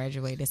after I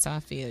graduated, so I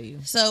feel you.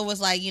 So it was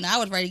like, you know, I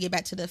was ready to get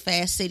back to the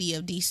fast city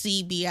of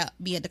D.C., be at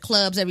the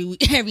clubs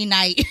every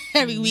night,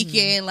 every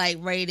weekend, like,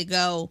 ready to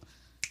go,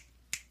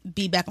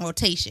 be back on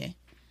rotation.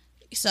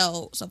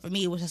 So for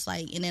me, it was just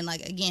like, and then,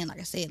 like, again, like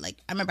I said, like,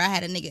 I remember I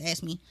had a nigga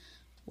ask me,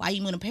 why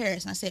you moving to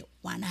Paris? And I said,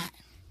 why not?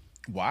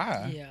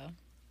 Why? Yeah.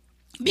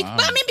 But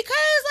I mean,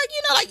 because, like,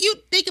 you know, like, you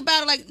think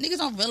about it, like, niggas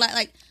don't realize,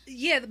 like...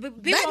 Yeah,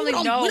 but people only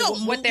know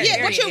what their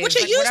area what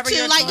you're is. used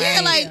to.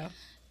 Like,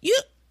 you...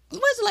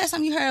 When's the last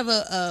time you heard of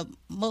a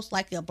most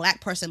likely a black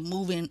person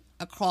moving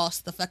across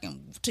the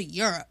fucking... to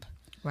Europe?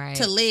 Right.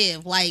 To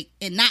live, like,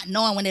 and not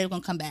knowing when they were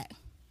going to come back?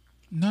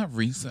 Not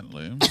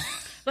recently.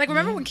 Like,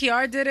 remember when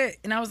Kiara did it?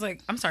 And I was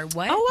like, I'm sorry,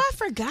 what? Oh, I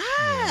forgot.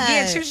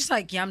 Yeah, she was just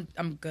like, yeah,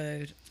 I'm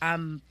good.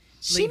 I'm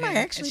she leaving. might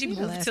actually and she be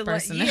the moved last to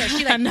person. Yeah,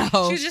 she like, know.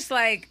 She was just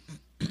like,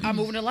 I'm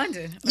moving to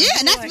London. Yeah,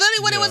 and that's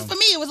literally what it was for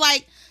me. It was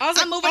like,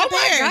 I'm moving to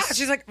Paris. My God.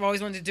 She's like, I've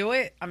always wanted to do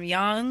it. I'm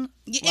young.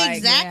 Yeah, like,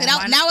 exactly.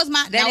 Yeah, that was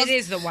my. That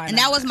is the why. And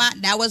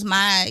that was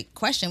my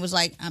question. Was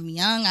like, I'm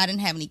young. I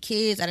didn't have any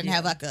kids. I didn't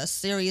have like a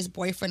serious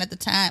boyfriend at the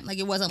time. Like,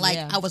 it wasn't like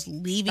I was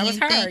leaving. That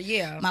was anything. her.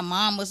 Yeah. My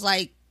mom was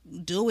like,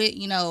 do it.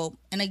 You know.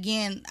 And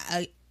again,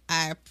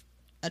 I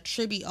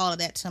attribute all of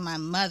that to my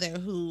mother,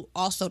 who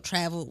also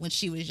traveled when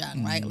she was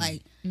young, right?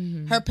 Like,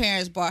 her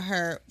parents bought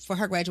her, for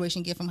her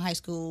graduation gift from high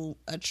school,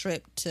 a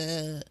trip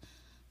to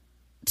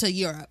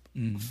Europe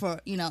for,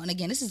 you know, and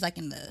again, this is like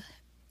in the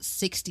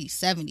 60s,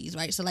 70s,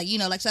 right? So, like, you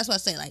know, like, so that's what I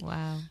say, like,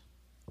 wow.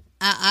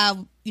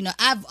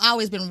 I've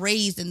always been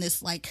raised in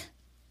this, like,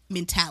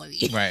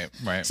 mentality.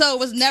 Right. So it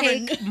was never...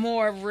 Take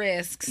more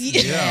risks.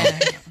 Yeah.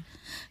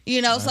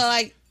 You know, so,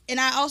 like, and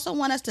I also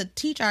want us to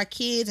teach our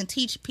kids and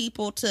teach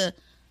people to...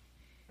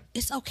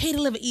 It's okay to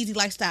live an easy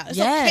lifestyle. It's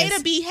okay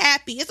to be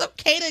happy. It's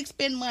okay to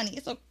spend money.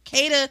 It's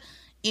okay to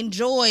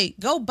enjoy.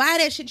 Go buy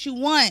that shit you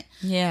want.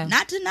 Yeah.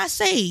 Not to not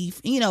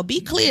save. You know,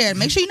 be clear.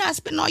 Make sure you're not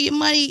spending all your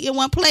money in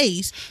one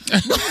place.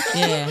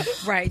 Yeah.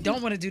 Right.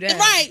 Don't want to do that.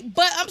 Right.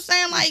 But I'm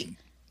saying, like...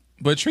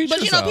 But treat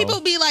yourself. But, you know,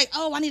 people be like,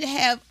 oh, I need to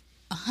have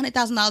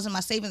 $100,000 in my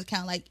savings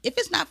account. Like, if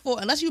it's not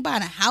for... Unless you're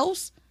buying a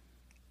house,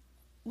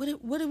 what do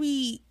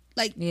we...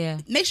 Like,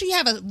 make sure you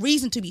have a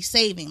reason to be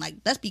saving. Like,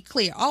 let's be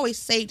clear. Always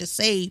save to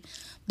save.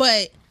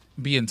 But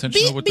be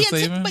intentional with the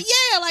saving. But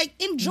yeah, like,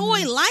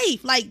 enjoy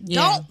life. Like,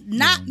 don't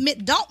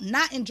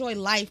not enjoy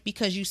life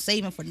because you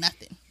saving for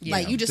nothing. Yeah.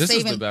 Like, you just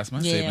saving. This is the best my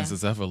savings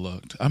has ever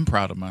looked. I'm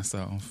proud of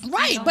myself.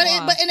 Right, but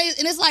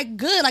it's like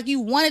good. Like, you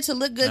want it to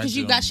look good because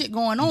you got shit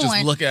going on.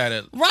 Just look at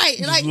it. Right,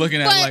 just like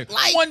looking at it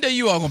like one day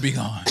you all gonna be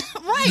gone.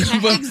 Right,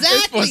 but exactly.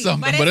 It's for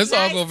something, but it's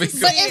all gonna be.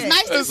 But it's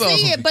nice to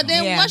see it. But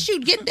then once you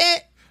get that,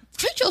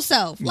 treat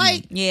yourself.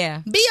 Like, be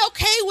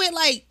okay with,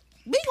 like,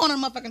 we going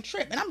on a motherfucking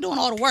trip and I'm doing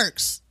all the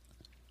works.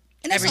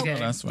 And that's okay.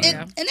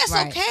 And that's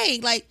okay.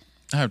 Like,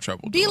 I have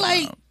trouble. Be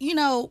like, you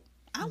know,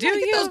 I want to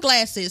get those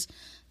glasses.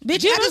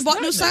 Bitch, I just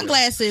bought new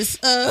sunglasses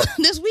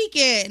this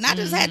weekend, and I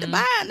just had to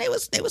buy them. They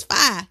was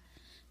fire.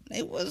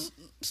 They was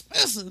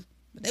expensive,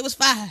 but they was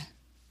fire.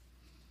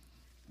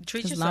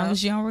 Treat as yourself. Long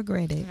as you don't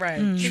regret it.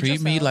 Right.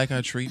 Treat me like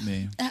I treat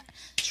me.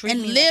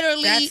 And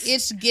literally,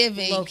 it's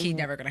giving. Low key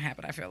never gonna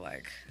happen. I feel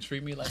like.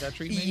 Treat me like I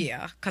treat me.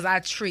 Yeah, because I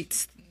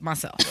treat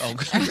myself.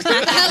 Okay.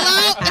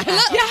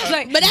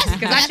 Hello. But that's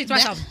because I treat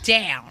myself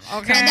down.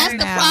 Okay. And that's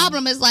the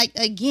problem. Is like,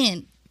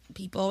 again,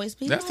 people always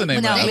be. That's like, the name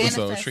of the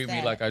episode. Treat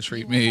me like I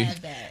treat me.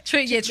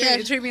 Treat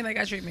me like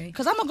I treat me.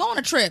 Because I'm gonna go on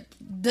a trip.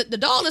 The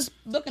doll is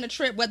booking a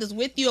trip, whether it's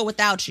with you or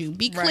without you.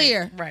 Be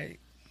clear. Right.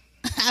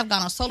 I've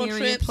gone on solo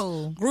trips,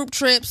 group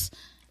trips.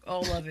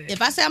 All of it.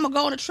 If I say I'm gonna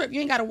go on a trip, you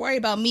ain't gotta worry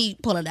about me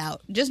pulling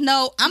out. Just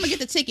know I'm gonna get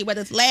the ticket,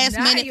 whether it's last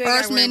minute, you ain't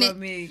first gotta worry minute. about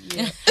me.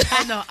 Yeah.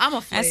 I know. I'm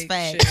a flake.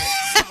 That's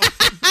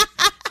fact.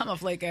 I'm a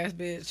flake ass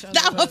bitch.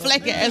 I'm a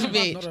flake ass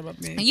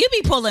bitch. And you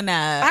be pulling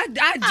up. I do.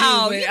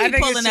 Oh, but you I be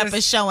think pulling it's up just-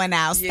 and showing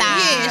out. Stop.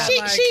 Yeah,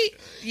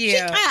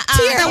 Yeah.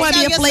 Tierra want to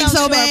be a flake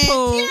so bad.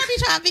 Pool. Tierra be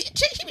trying to be,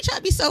 she be trying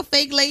to be so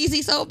fake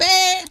lazy so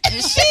bad.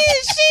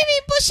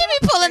 She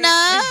be pulling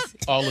up.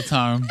 All the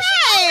time.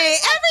 Hey,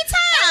 every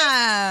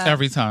time.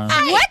 Every time.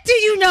 What do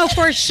you know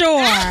for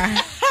sure?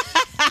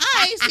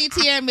 I ain't see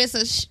Tierra miss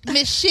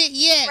shit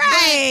yet.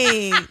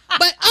 Right.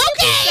 But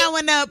okay.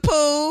 Showing up,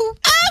 Pooh. Okay.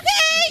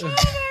 Oh my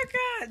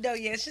god. No,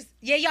 yeah, it's just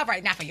y'all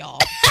right, not for y'all.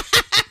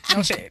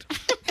 No shade.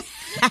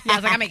 Yeah, I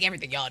was like, I make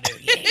everything y'all do.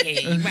 Yeah.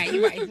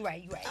 You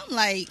right. I'm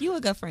like, You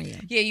a good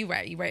friend. Yeah, you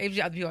right. If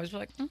other people always be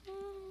like, no, I don't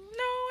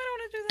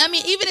want to do that. I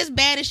mean, even as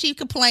bad as she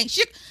complains,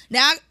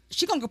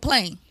 she gonna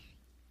complain.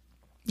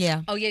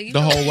 Yeah. Oh yeah, you The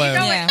know whole it. way. You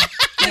know Yeah. it.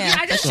 Yeah.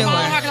 I just for saw sure.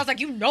 her because I was like,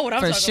 you know what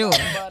I'm For talking sure.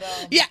 about.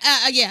 But Yeah,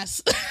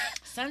 yes.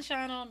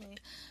 sunshine on me.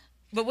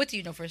 But what do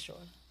you know for sure?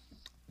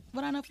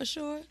 What I know for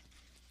sure,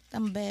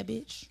 I'm a bad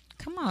bitch.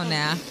 Come on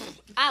now.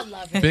 I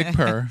love it. Big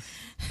purr.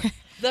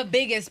 The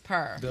biggest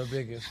purr. The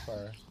biggest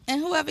purr.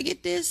 And whoever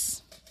get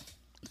this,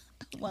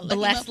 well,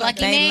 Blessed lucky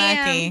They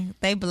man. lucky.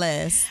 They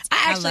blessed. I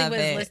actually love was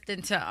it.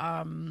 listening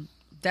to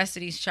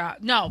Destiny's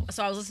Child. No,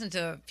 so I was listening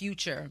to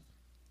Future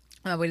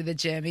on my way to the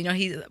gym. You know,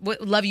 he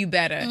love you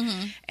better,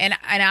 and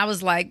I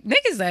was like,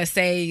 niggas that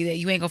say that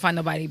you ain't gonna find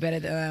nobody better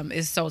than them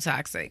is so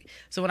toxic.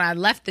 So when I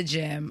left the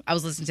gym, I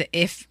was listening to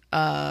If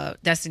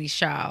Destiny's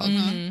Child,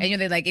 and you know,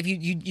 they're like, if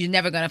you're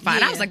never gonna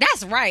find. Yeah. I was like,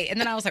 that's right, and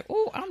then I was like,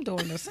 oh, I'm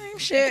doing the same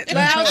shit.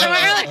 Like, I was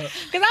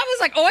because I was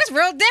like, oh, it's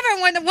real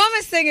different when the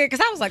woman's singing. Because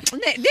I was like,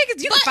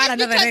 niggas, you can find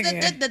another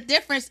nigga. The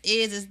difference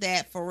is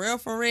that for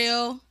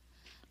real,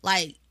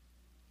 like,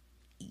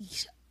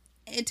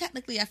 and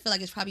technically I feel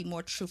like it's probably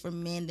more true for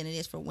men than it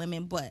is for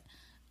women, but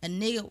a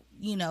nigga,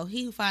 you know,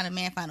 he who find a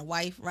man find a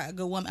wife, right? A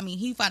good woman. I mean,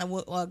 he find a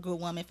good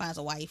woman finds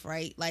a wife,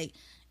 right? Like,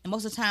 and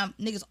most of the time,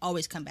 niggas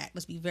always come back.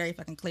 Let's be very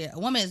fucking clear. A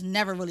woman is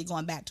never really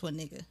going back to a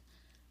nigga.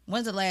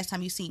 When's the last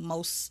time you see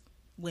most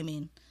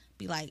women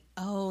be like,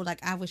 oh, like,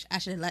 I wish I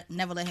should have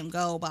never let him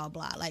go, blah,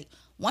 blah. Like,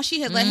 once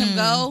she has let him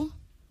go,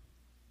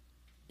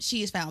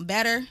 she has found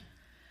better.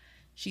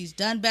 She's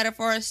done better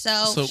for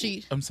herself. So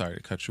I'm sorry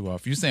to cut you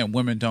off. You saying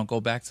women don't go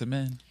back to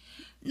men?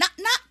 Not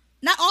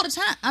all the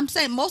time. I'm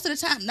saying most of the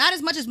time. Not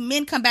as much as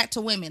men come back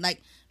to women.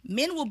 Like,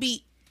 men will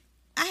be...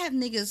 I have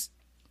niggas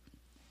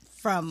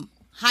from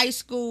high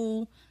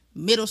school,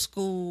 middle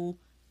school,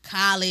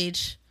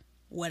 college,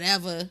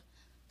 whatever,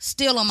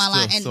 still on my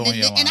line. And I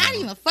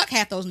didn't even fuck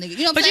half those niggas. You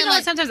know what I'm But saying? you know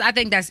what? Sometimes I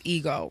think that's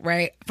ego,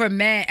 right? For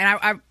men,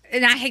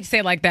 and I hate to say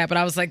it like that, but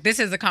I was like, this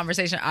is a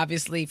conversation,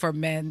 obviously, for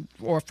men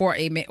or for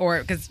a man,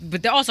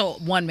 but also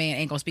one man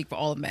ain't gonna speak for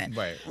all of men,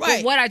 Right.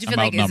 But what I do feel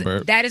I'm like is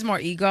outnumbered. that is more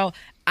ego.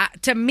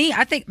 To me,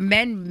 I think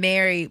men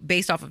marry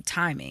based off of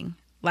timing,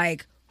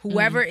 like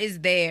whoever is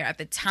there at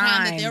the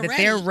time that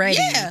they're ready.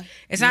 Yeah.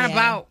 It's not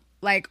about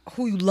like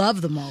who you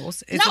love the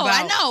most. It's No,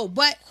 about I know,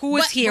 but who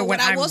is here but when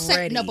what I I'm will say,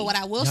 ready. No, but what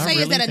I will Y'all say is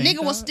really that a think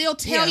nigga will that? still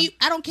tell Yeah. you.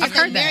 I don't care I've if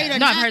they heard that. married or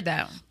No, not. I've heard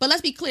that. But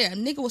let's be clear, a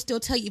nigga will still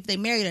tell you if they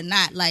married or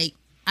not. Like,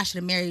 I should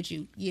have married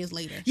you years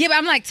later. Yeah, but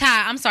I'm like,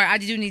 Ty, I'm sorry. I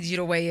do need you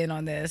to weigh in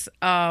on this.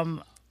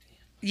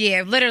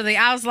 Yeah, literally.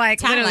 I was like,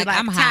 Ty, like,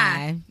 I'm Ty.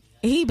 high.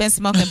 He been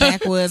smoking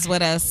backwoods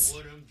with us.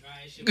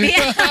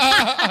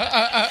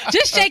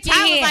 Just shake your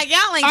I was head. like,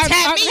 y'all ain't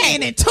tapped me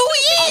in 2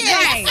 years.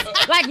 Right.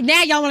 Like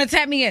now y'all want to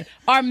tap me in.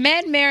 Are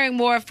men marrying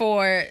more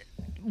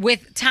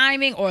with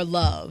timing or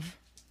love?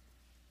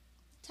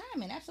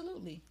 Timing,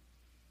 absolutely.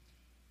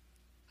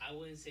 I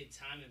wouldn't say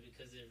timing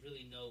because there's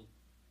really no,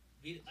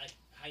 like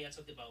how y'all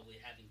talked about with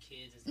having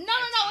kids. And No,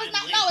 it's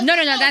not.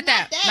 Not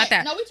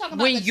that. No, we talking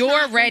about when the you're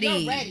time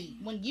ready.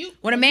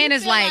 When a man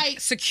is like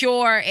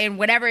secure in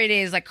whatever it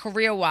is, like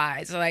career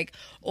wise, like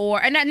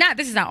and not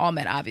this is not all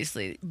men,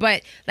 obviously,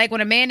 but like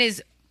when a man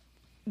is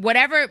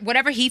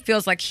whatever he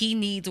feels like he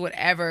needs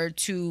whatever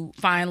to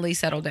finally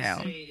settle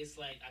down. It's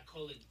like I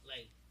call it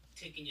like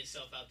taking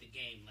yourself out the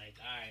game. Like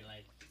all right,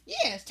 like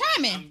yeah, it's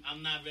timing.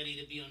 I'm not ready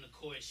to be on the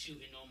court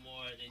shooting no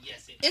more. Then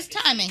yes, It's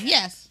timing.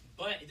 Yes,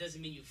 but it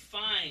doesn't mean you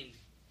find.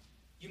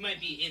 You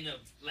might be in a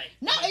like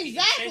no, you might be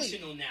exactly.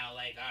 intentional now.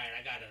 Like all right,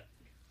 I gotta.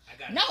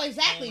 No,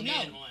 exactly. hone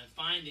No. in on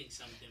finding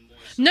something more.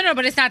 No,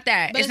 but it's not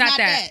that. But It's not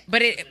that.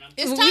 But It's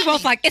we timing.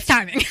 both like it's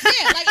timing. Yeah,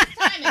 like it's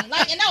timing.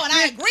 Like, and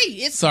I agree.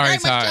 It's Sorry, very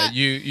much Ty. time.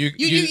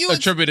 You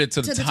attribute it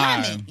to the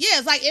time. timing.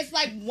 Yeah, it's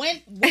like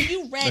when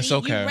you ready, That's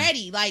okay. you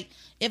ready. Like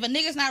if a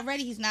nigga's not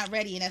ready, he's not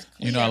ready, and that's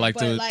clear. You know, I like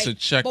But, to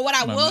check But what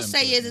I my will men,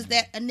 say but- is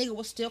that a nigga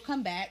will still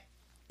come back,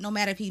 no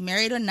matter if he's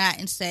married or not,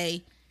 and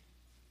say,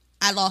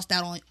 "I lost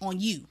out on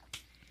you."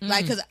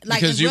 Like,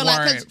 because in you real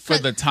life, weren't for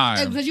the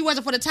time. Because you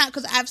wasn't for the time.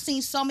 Because I've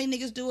seen so many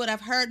niggas do it.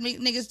 I've heard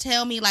niggas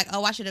tell me like,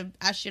 "Oh, I should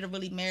have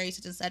really married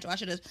such and such. Or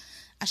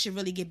I should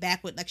really get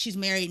back with like she's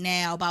married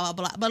now." Blah blah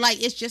blah. But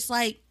like, it's just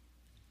like,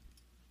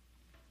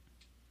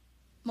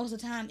 most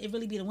of the time, it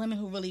really be the women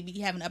who really be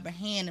having upper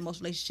hand in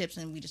most relationships,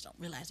 and we just don't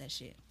realize that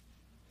shit.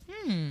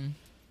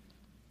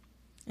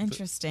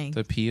 Interesting.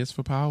 The P is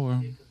for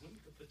power.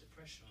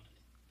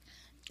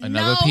 No,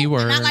 Another P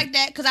word. Not like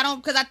that, because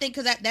I think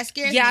that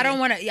scares me. Yeah, I don't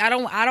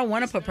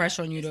want to put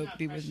pressure on you to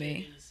be with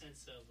me. In the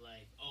sense of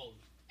like, oh,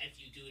 if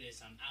you do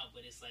this, I'm out.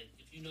 But it's like,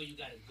 if you know you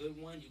got a good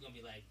one, you're gonna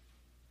be like,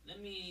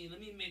 let me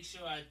make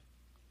sure I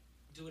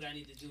do what I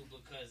need to do,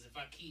 because if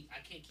I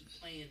can't keep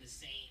playing the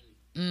same.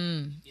 You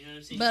know what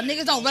I'm saying? But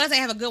niggas don't realize they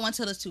have a good one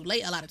until it's too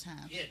late a lot of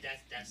times. Yeah,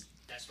 that's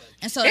what.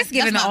 And so It's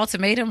giving the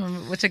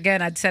ultimatum, which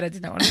again I said I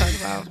did not want to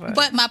talk about.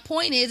 But my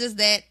point is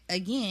that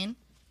again,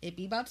 it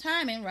be about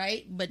timing,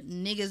 right? But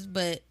niggas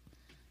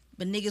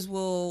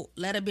will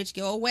let a bitch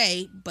go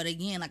away. But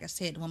again, like I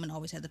said, the woman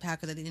always has the power,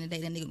 because at the end of the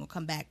day, that nigga gonna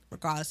come back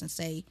regardless and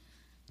say,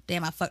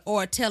 "Damn, I fuck,"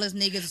 or tell his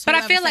niggas. But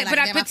I feel like,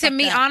 but to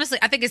me, up. honestly,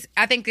 I think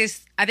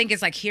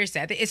it's like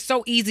hearsay. It's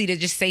so easy to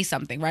just say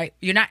something, right?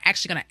 You're not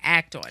actually gonna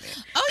act on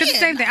it. Oh yeah, yeah, the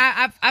same thing.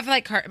 I feel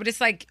like her, but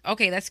it's like,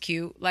 okay, that's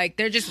cute. Like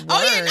they're just words.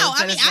 Oh yeah, no.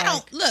 I mean, I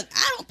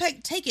I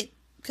don't take it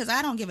because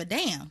I don't give a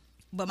damn.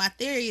 But my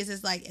theory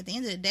is like at the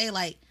end of the day,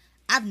 like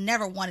I've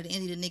never wanted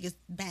any of the niggas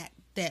back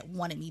that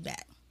wanted me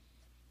back.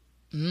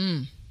 You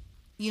know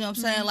what I'm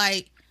saying?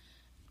 Like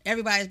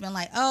everybody's been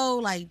like,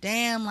 oh, like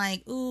damn,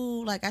 like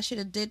ooh, like I should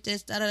have did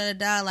this, da da da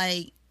da.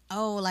 Like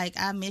oh, like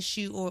I miss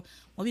you, or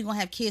when we gonna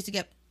have kids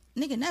together.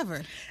 Nigga,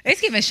 never.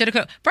 It's giving shit.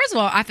 First of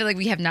all, I feel like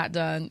we have not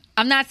done.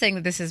 I'm not saying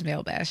that this is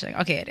male bashing.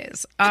 Okay, it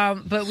is.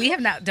 But we have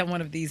not done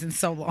one of these in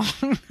so long.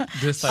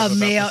 This type of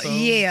male, episode?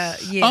 yeah.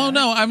 Oh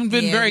no, I've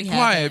been very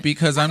quiet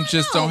because I'm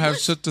just don't have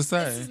shit to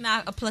say. This is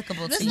not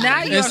applicable to you.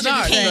 It's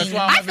not. That's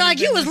why I feel like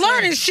you was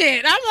learning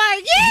shit. I'm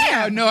like,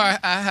 yeah. No, I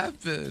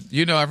have been.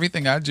 You know,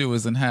 everything I do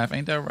is in half.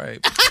 Ain't that right?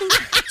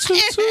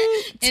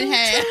 In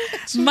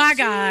half. My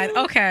God.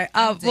 Okay.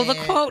 Well, the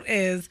quote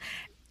is.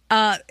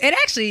 It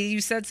actually,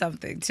 you said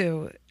something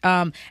too.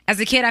 As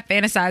a kid, I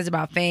fantasized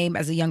about fame.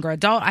 As a younger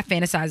adult, I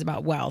fantasized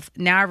about wealth.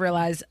 Now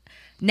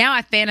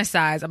I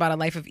fantasize about a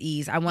life of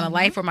ease. I want a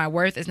life where my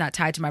worth is not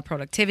tied to my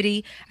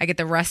productivity. I get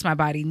the rest my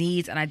body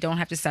needs, and I don't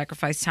have to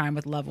sacrifice time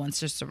with loved ones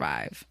to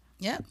survive.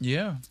 Yep.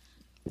 Yeah.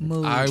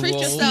 Move. Treat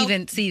yourself.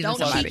 Even don't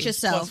somebody. cheat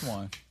yourself.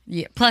 +1.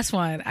 Yeah,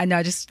 +1. I know.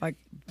 I just like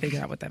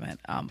figured out what that meant.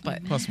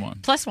 But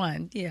 +1.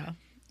 +1. Yeah.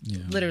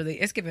 Yeah. Literally,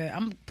 it's giving.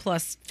 I'm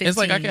 +15. It's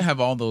like I can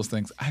have all those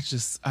things. I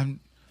just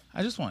want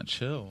to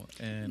chill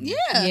and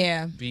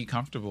be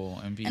comfortable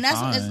and be. And that's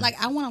fine. it's like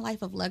I want a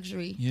life of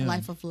luxury, a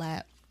life of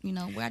lap. You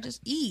know, where I just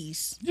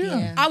ease.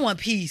 Yeah. I want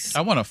peace.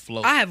 I want to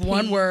float. I have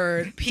one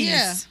word: peace.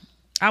 Yeah.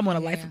 I want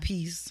a life of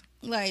peace.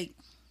 Like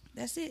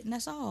that's it, and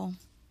that's all.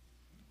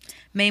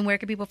 Mayne, where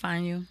can people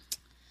find you?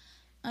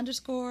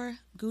 _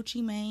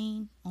 Gucci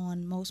Mayne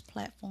on most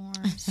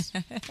platforms.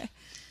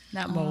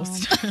 Not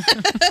most.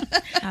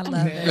 I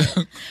love it.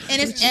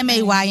 And it's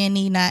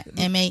Mayne, not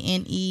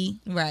Mane.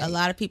 Right. A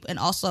lot of people, and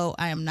also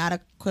I am not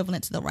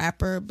equivalent to the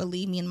rapper.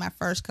 Believe me, in my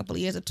first couple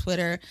of years of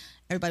Twitter,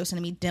 everybody was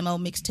sending me demo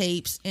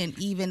mixtapes, and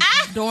even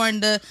during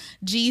the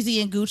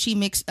Jeezy and Gucci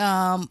mix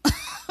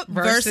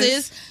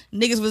verses,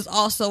 niggas was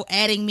also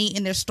adding me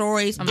in their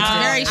stories. It's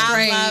very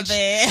strange. I love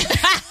it.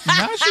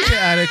 Now she get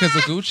at it because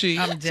of Gucci.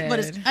 I'm dead. But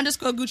it's _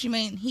 Gucci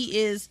Mane. He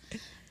is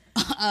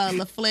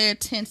LaFlair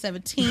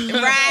 1017.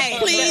 Right.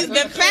 Please, the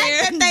fact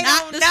that they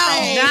not don't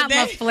know. Not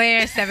my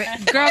Flair 7.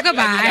 Girl,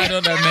 goodbye. I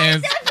know that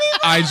man's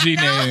IG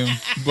name,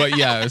 but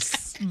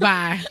yes.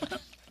 Bye.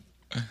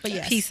 But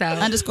yes, Peace out.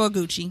 _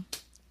 Gucci.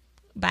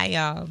 Bye,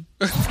 y'all.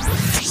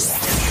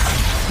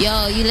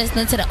 Yo, you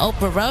listening to the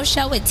Oprah Rose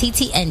Show with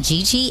TT and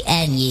Gigi,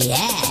 and yeah,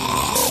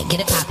 get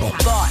it poppin'.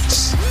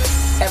 Thoughts.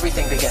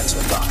 Everything begins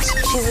with thoughts.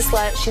 She's a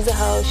slut, she's a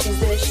hoe, she's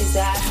this, she's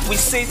that. We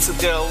say to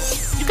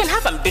girls, you can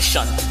have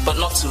ambition, but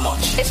not too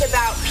much. It's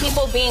about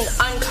people being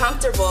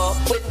uncomfortable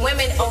with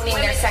women owning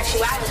their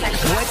sexuality.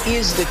 What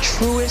is the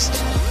truest,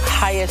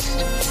 highest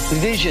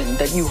vision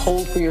that you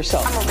hold for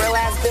yourself? I'm a real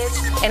ass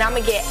bitch, and I'm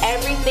gonna get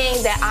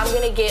everything that I'm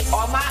gonna get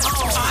on my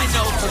own. I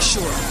know for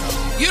sure.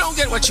 You don't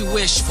get what you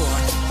wish for.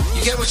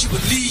 You get what you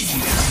believe.